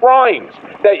crimes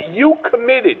that you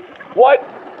committed, what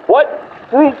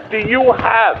proof do you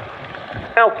have?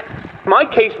 Now, in my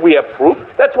case, we have proof.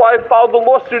 That's why I filed the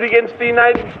lawsuit against the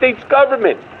United States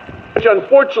government, which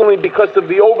unfortunately, because of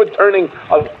the overturning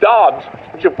of Dobbs,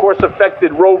 which of course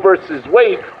affected Roe versus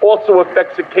Wade, also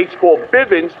affects a case called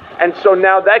Bivens. And so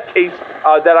now that case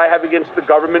that I have against the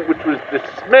government, which was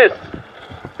dismissed,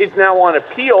 is now on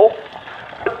appeal.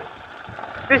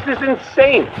 This is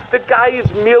insane. The guy is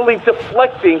merely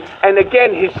deflecting, and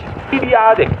again, his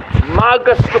idiotic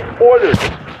MAGA supporters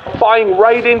are buying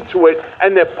right into it,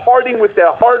 and they're parting with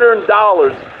their hard-earned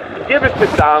dollars to give it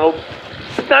to Donald.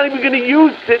 He's not even going to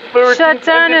use it for its Shut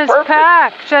down his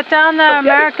PAC. Shut down the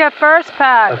America First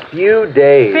PAC. A few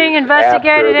days being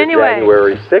investigated after the anyway.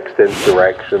 January 6th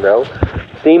insurrection, though,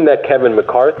 seemed that Kevin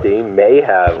McCarthy may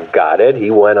have got it. He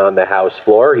went on the House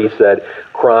floor. He said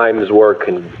crimes were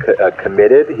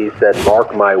committed. He said,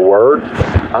 mark my words,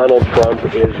 Donald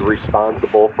Trump is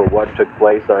responsible for what took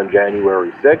place on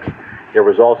January 6th. There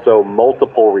was also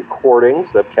multiple recordings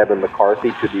of Kevin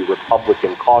McCarthy to the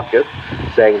Republican caucus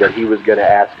saying that he was going to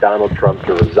ask Donald Trump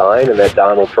to resign and that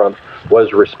Donald Trump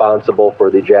was responsible for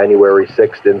the January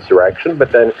 6th insurrection.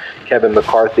 But then Kevin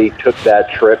McCarthy took that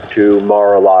trip to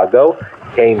Mar-a-Lago,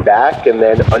 came back, and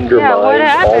then undermined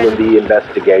all of the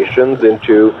investigations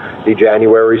into the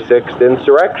January 6th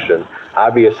insurrection.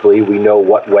 Obviously, we know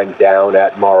what went down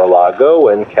at Mar-a-Lago,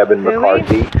 and Kevin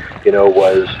McCarthy,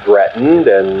 was threatened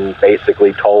and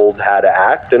basically told how to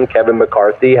act, and Kevin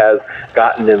McCarthy has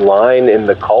gotten in line in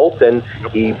the cult, and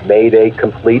he made a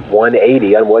complete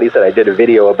 180 on what he said. I did a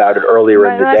video about it earlier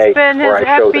in the day where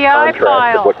I showed the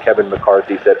contrast of what Kevin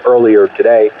McCarthy said earlier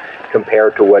today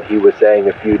compared to what he was saying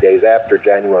a few days after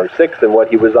January 6th and what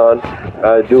he was on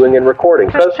doing and recording.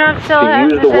 Because to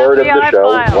use the word of the show,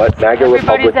 what MAGA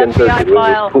Republicans are doing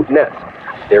is Putinese.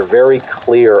 They're very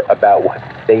clear about what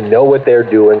they know what they're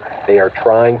doing. They are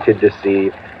trying to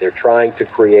deceive. They're trying to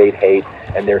create hate,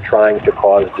 and they're trying to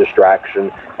cause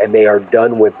distraction, and they are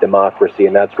done with democracy,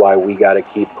 and that's why we got to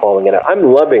keep calling it out.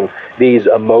 I'm loving these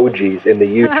emojis in the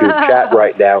YouTube chat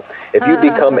right now. If you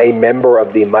become a member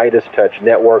of the Meidastouch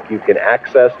network, you can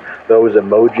access those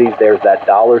emojis. There's that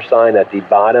 $ at the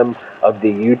bottom of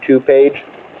the YouTube page.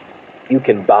 You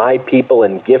can buy people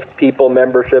and gift people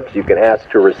memberships. You can ask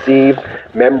to receive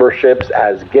memberships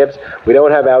as gifts. We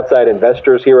don't have outside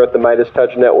investors here at the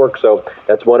Meidastouch Network, so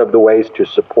that's one of the ways to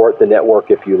support the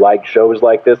network if you like shows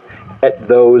like this. Get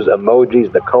those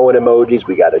emojis, the Cohen emojis.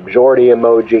 We got a Jordy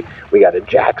emoji. We got a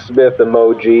Jack Smith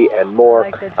emoji and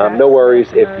more. No worries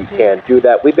if you can't do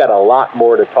that. We've got a lot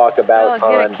more to talk about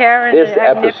on this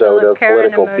episode of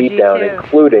Political Beatdown,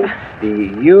 including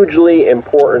the hugely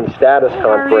important status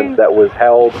conference that was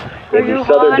held in the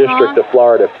Southern District of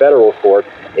Florida Federal Court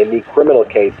in the criminal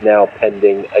case now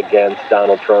pending against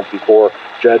Donald Trump before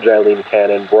Judge Eileen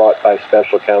Cannon, brought by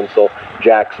Special Counsel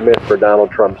Jack Smith for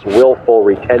Donald Trump's willful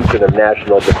retention of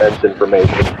national defense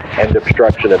information and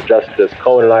obstruction of justice.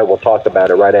 Cohen and I will talk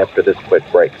about it right after this quick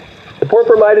break. Support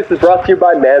for Midas is brought to you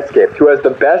by Manscaped, who has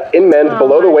the best in men's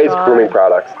below-the-waist grooming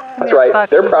products. That's right,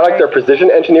 their products are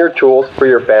precision-engineered tools for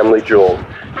your family jewels.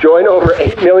 Join over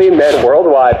 8 million men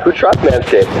worldwide who trust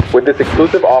Manscaped with this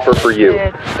exclusive offer for you.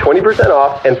 20%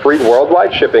 off and free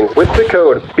worldwide shipping with the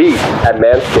code BEAT at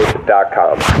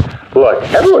manscaped.com. Look,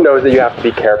 everyone knows that you have to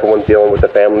be careful when dealing with a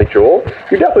family jewel.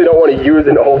 You definitely don't want to use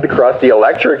an old, crusty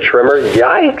electric trimmer.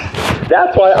 Yikes!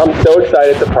 That's why I'm so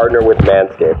excited to partner with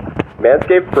Manscaped.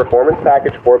 Manscaped Performance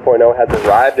Package 4.0 has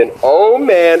arrived, and oh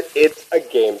man, it's a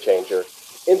game changer.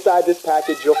 Inside this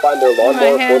package, you'll find their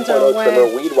Lawnmower 4.0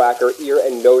 trimmer, Weed Whacker, ear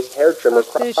and nose hair trimmer,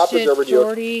 crop preserver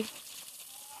deodorant.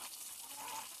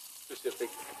 Specific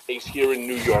case here in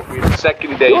New York. We have the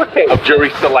second day of jury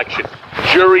selection.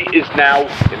 Jury is now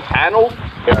impaneled.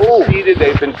 They're seated.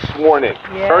 They've been sworn in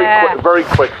very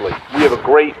quickly. We have a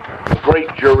great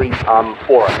jury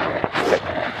for us. Okay.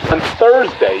 On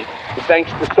Thursday,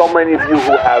 thanks to so many of you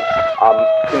who have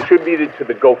contributed to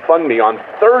the GoFundMe, on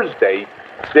Thursday,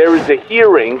 there is a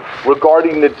hearing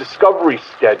regarding the discovery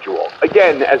schedule.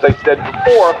 Again, as I said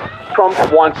before, Trump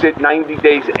wants it 90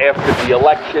 days after the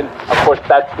election. Of course,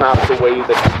 that's not the way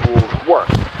that the rules work.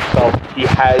 So he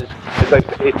has, as I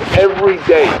said, it's every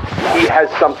day he has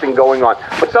something going on.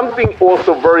 But something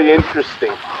also very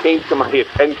interesting came to my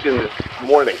attention this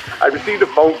morning. I received a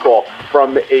phone call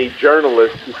from a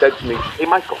journalist who said to me, "Hey,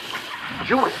 Michael, did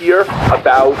you hear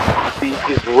about the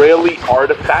Israeli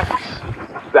artifacts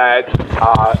that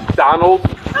Donald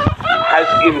has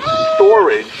in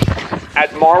storage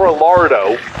at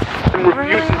Mar-a-Lago and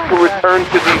refuses to return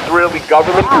to the Israeli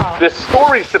government?" The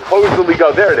stories supposedly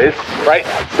go, there it is, right?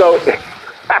 So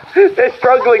they're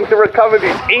struggling to recover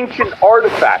these ancient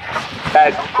artifacts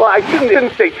that, well, I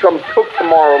shouldn't say Trump took to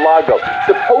Mar-a-Lago.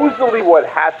 Supposedly what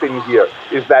happened here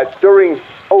is that during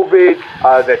COVID,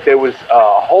 that there was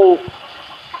a whole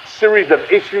series of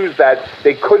issues that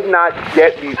they could not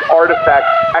get these artifacts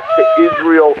back to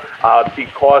Israel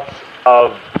because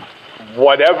of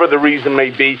whatever the reason may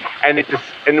be, and it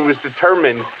was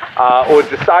determined or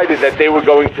decided that they were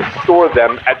going to store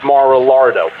them at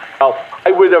Mar-a-Lago. Now,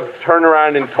 I would have turned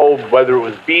around and told whether it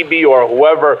was Bibi or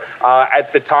whoever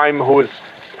at the time who was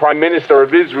Prime Minister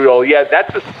of Israel, yeah,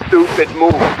 that's a stupid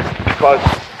move, because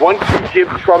once you give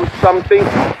Trump something,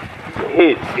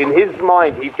 in his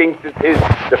mind, he thinks it's his.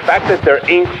 The fact that they're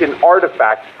ancient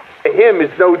artifacts to him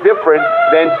is no different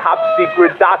than top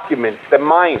secret documents. The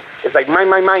mine. It's like mine,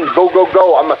 go, go,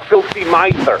 go. I'm a filthy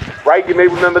miser, right? You may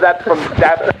remember that from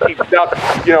that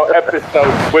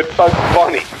episode with Bugs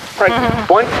Bunny, right?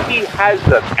 Once he has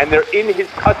them and they're in his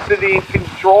custody and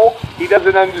control, he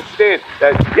doesn't understand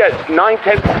that. Yes,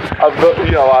 9/10 of the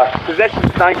possession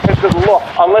is 9/10 of the law,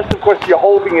 unless of course you're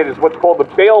holding it as what's called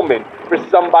a bailment for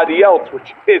somebody else,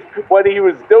 which is what he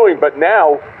was doing. But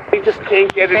now they just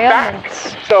can't get it back.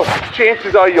 So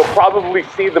chances are you'll probably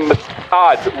see the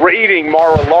Mossad raiding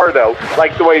Mar-a-Lago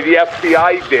like the way the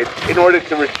FBI did in order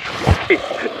to retrieve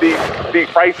these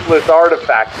priceless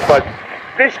artifacts. But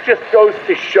this just goes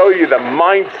to show you the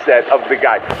mindset of the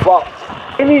guy. Well,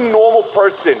 any normal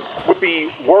person would be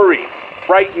worried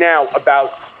right now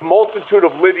about multitude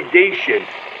of litigation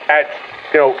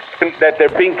that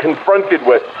they're being confronted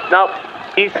with. Now,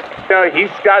 he's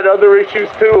got other issues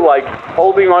too, like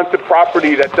holding on to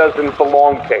property that doesn't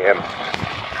belong to him.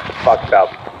 Fucked up.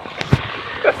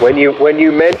 When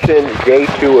you mention day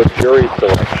 2 of jury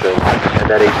selection, and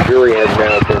that a jury has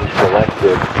now been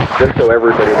selected, just so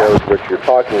everybody knows what you're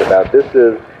talking about, this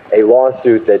is a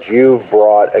lawsuit that you've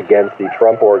brought against the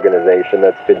Trump organization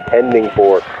that's been pending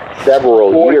for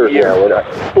several years now.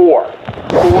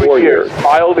 Four years.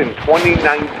 Filed in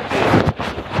 2019.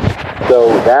 So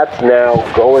that's now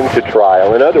going to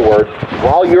trial. In other words,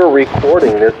 while you're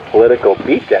recording this political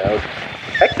beatdown,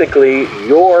 technically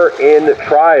you're in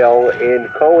trial in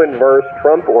Cohen versus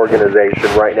Trump organization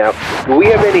right now. Do we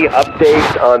have any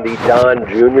updates on the Don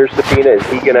Jr. subpoena? Is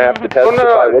he going to have to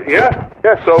testify?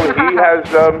 Yeah. So he has,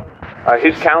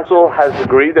 his counsel has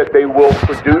agreed that they will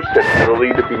produce it. It'll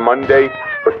either be Monday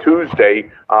or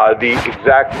Tuesday. The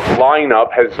exact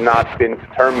lineup has not been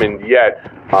determined yet.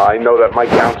 I know that my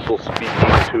counsel is speaking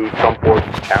to Trump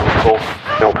Board's counsel,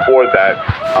 for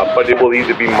that, but it will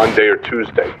either be Monday or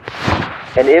Tuesday.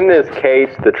 And in this case,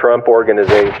 the Trump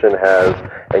organization has,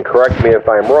 and correct me if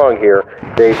I'm wrong here,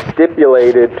 they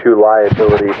stipulated to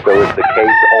liability, so it's a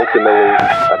case ultimately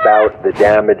about the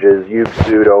damages you've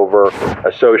sued over,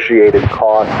 associated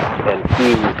costs and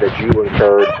fees that you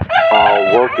incurred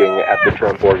while working at the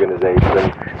Trump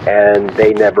organization, and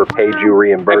they never paid you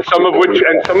reimbursement.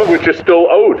 And some of which are still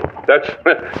owed. That's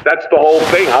the whole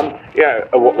thing.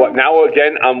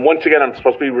 Once again, I'm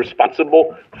supposed to be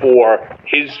responsible for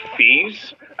his fees.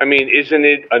 I mean, isn't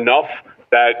it enough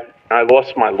that I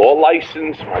lost my law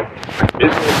license, my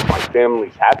business, my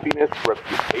family's happiness,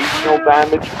 reputational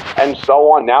damage, and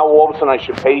so on? Now all of a sudden I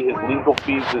should pay his legal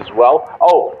fees as well?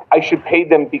 Oh, I should pay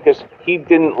them because he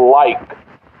didn't like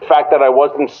the fact that I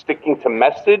wasn't sticking to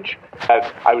message,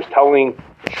 that I was telling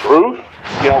the truth,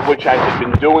 which I had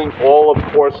been doing all, of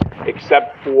course,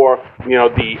 except for,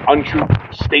 the untrue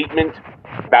statement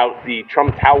about the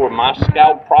Trump Tower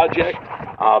Moscow project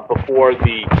before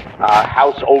the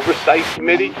House Oversight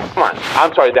Committee.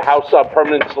 The House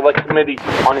Permanent Select Committee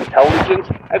on Intelligence.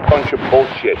 A bunch of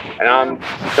bullshit. And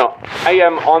I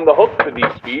am on the hook for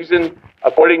these fees, and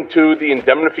according to the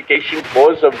indemnification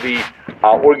clause of the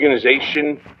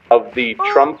organization of the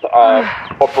Trump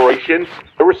Corporation,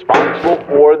 they're responsible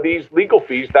for these legal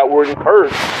fees that were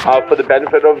incurred for the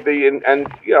benefit of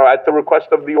at the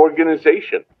request of the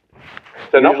organization.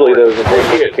 Usually those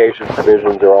indemnification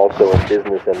provisions are also in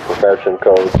business and profession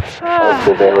codes of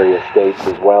the various states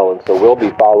as well, and so we'll be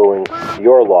following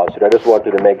your lawsuit. I just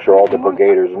wanted to make sure all the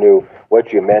brigaders knew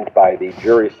what you meant by the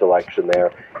jury selection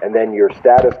there. And then your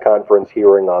status conference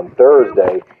hearing on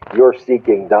Thursday, you're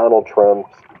seeking Donald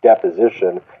Trump's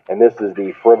deposition, and this is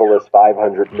the frivolous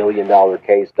 $500 million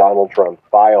case Donald Trump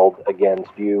filed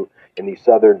against you in the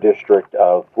Southern District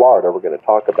of Florida. We're going to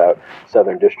talk about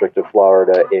Southern District of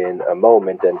Florida in a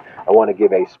moment, and I want to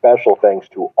give a special thanks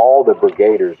to all the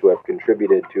brigaders who have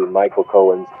contributed to Michael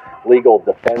Cohen's legal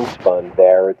defense fund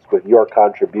there. It's with your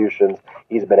contributions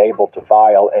he's been able to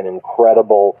file an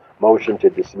incredible motion to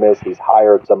dismiss. He's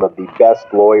hired some of the best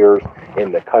lawyers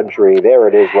in the country. There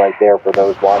it is right there for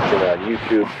those watching on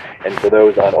YouTube, and for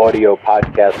those on audio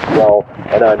podcast as well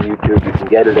and on YouTube, you can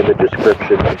get it in the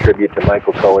description. Contribute to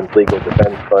Michael Cohen's legal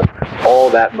defense fund. All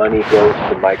that money goes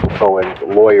to Michael Cohen's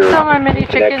lawyers. Sell my mini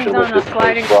chickens on a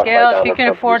sliding scale if you can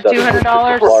afford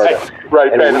 $200.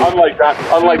 Right, Ben. Unlike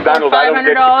Donald, I don't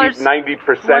get to keep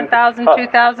 90% of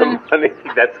the money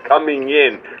that's coming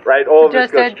in. Right, all of this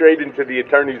goes straight into the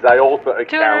attorney's IOLTA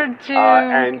account,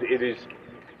 and it is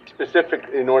specific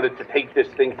in order to take this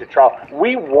thing to trial.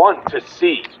 We want to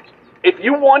see, if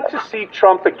you want to see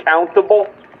Trump accountable,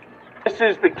 this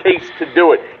is the case to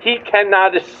do it. He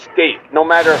cannot escape, no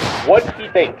matter what he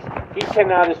thinks. He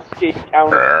cannot escape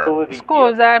accountability.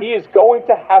 He is going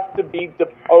to have to be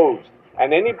deposed.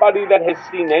 And anybody that has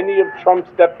seen any of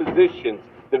Trump's depositions,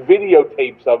 the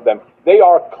videotapes of them, they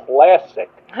are classic.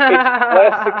 It's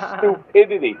classic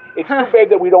stupidity. It's too bad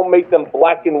that we don't make them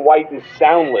black and white and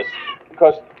soundless,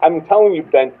 because I'm telling you,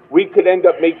 Ben, we could end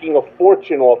up making a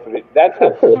fortune off of it. That's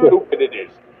how stupid it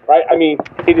is, right? I mean,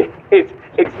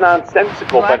 it's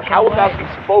nonsensical. But how about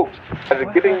these folks that are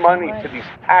giving money to these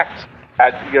PACs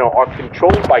that are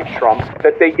controlled by Trump,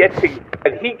 that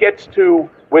he gets to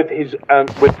with his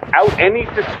without any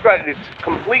discretion, it's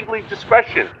completely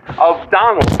discretion of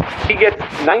Donald. He gets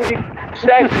 90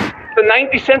 cents. The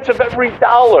 90 cents of every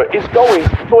dollar is going to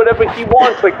whatever he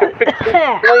wants, like to fix his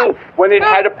plane when it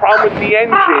had a problem with the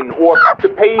engine, or to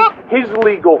pay his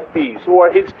legal fees or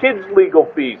his kids' legal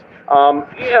fees.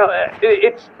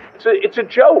 It's a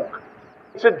joke.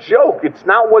 It's a joke. It's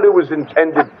not what it was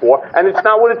intended for, and it's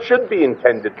not what it should be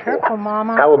intended for. Careful,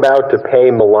 Mama. How about to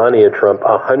pay Melania Trump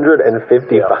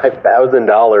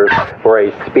 $155,000 for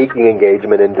a speaking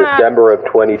engagement in December of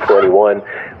 2021,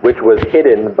 which was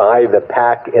hidden by the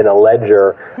PAC in a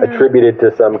ledger attributed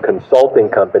to some consulting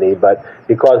company, but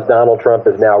because Donald Trump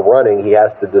is now running, he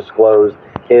has to disclose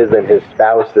his and his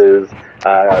spouse's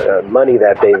money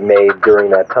that they've made during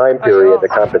that time period, the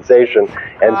compensation,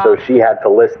 and so she had to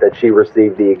list that she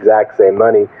received the exact same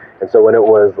money. And so when it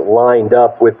was lined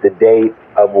up with the date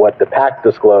of what the PAC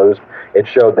disclosed, it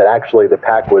showed that actually the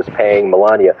PAC was paying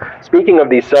Melania. Speaking of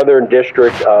the Southern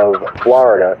District of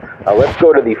Florida, let's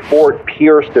go to the Fort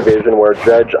Pierce Division where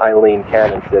Judge Eileen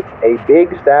Cannon sits. A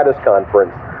big status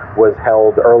conference was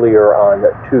held earlier on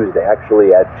Tuesday,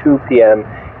 actually at 2 p.m.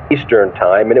 Eastern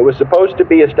Time, and it was supposed to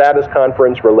be a status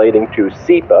conference relating to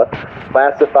CIPA,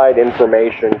 classified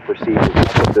information procedures.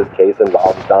 This case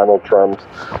involves Donald Trump's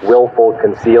willful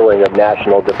concealing of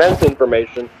national defense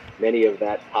information, many of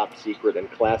that top secret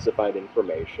and classified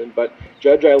information. But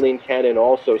Judge Eileen Cannon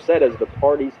also said, as the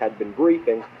parties had been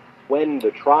briefing, when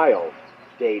the trial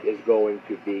date is going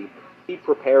to be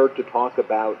prepared to talk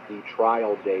about the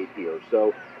trial date here.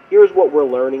 So here's what we're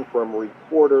learning from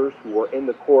reporters who were in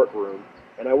the courtroom.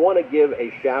 And I want to give a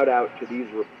shout out to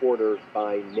these reporters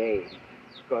by name,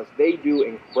 because they do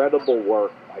incredible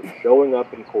work by showing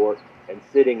up in court and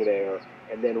sitting there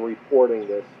and then reporting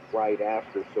this right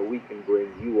after so we can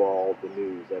bring you all the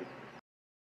news. And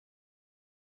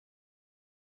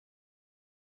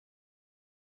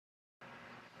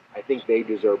I think they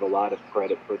deserve a lot of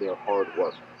credit for their hard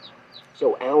work.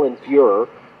 So Alan Fuhrer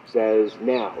says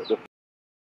now, the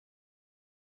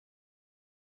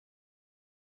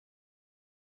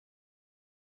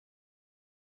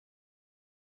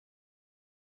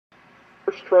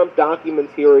first Trump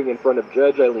documents hearing in front of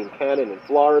Judge Eileen Cannon in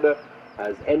Florida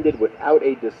has ended without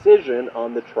a decision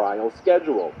on the trial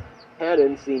schedule.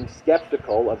 Cannon seemed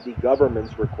skeptical of the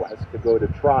government's request to go to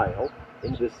trial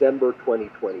in December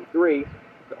 2023,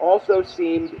 but also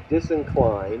seemed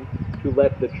disinclined to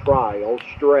let the trial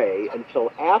stray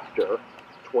until after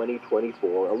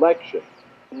 2024 election.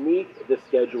 Beneath the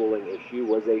scheduling issue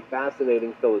was a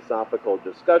fascinating philosophical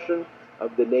discussion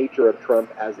of the nature of Trump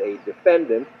as a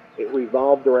defendant. It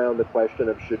revolved around the question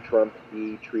of should Trump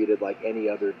be treated like any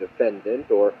other defendant,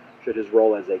 or should his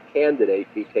role as a candidate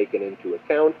be taken into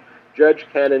account. Judge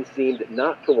Cannon seemed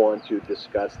not to want to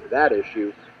discuss that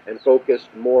issue and focused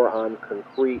more on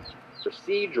concrete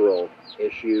procedural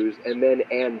issues. And then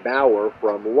Ann Bauer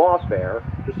from Lawfare,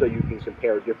 just so you can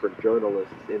compare different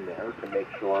journalists in there to make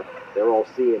sure they're all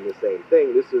seeing the same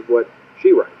thing. This is what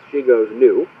she writes. She goes,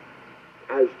 new,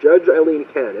 as Judge Eileen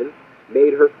Cannon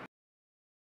made her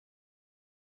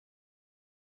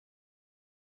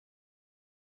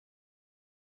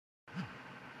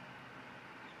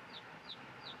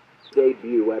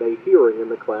debut at a hearing in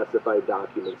the classified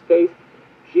documents case,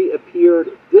 she appeared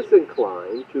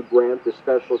disinclined to grant the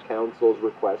special counsel's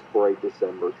request for a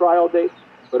December trial date,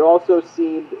 but also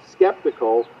seemed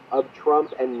skeptical of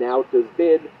Trump and Nauta's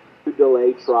bid to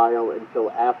delay trial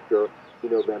until after the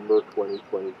November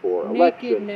 2024 election.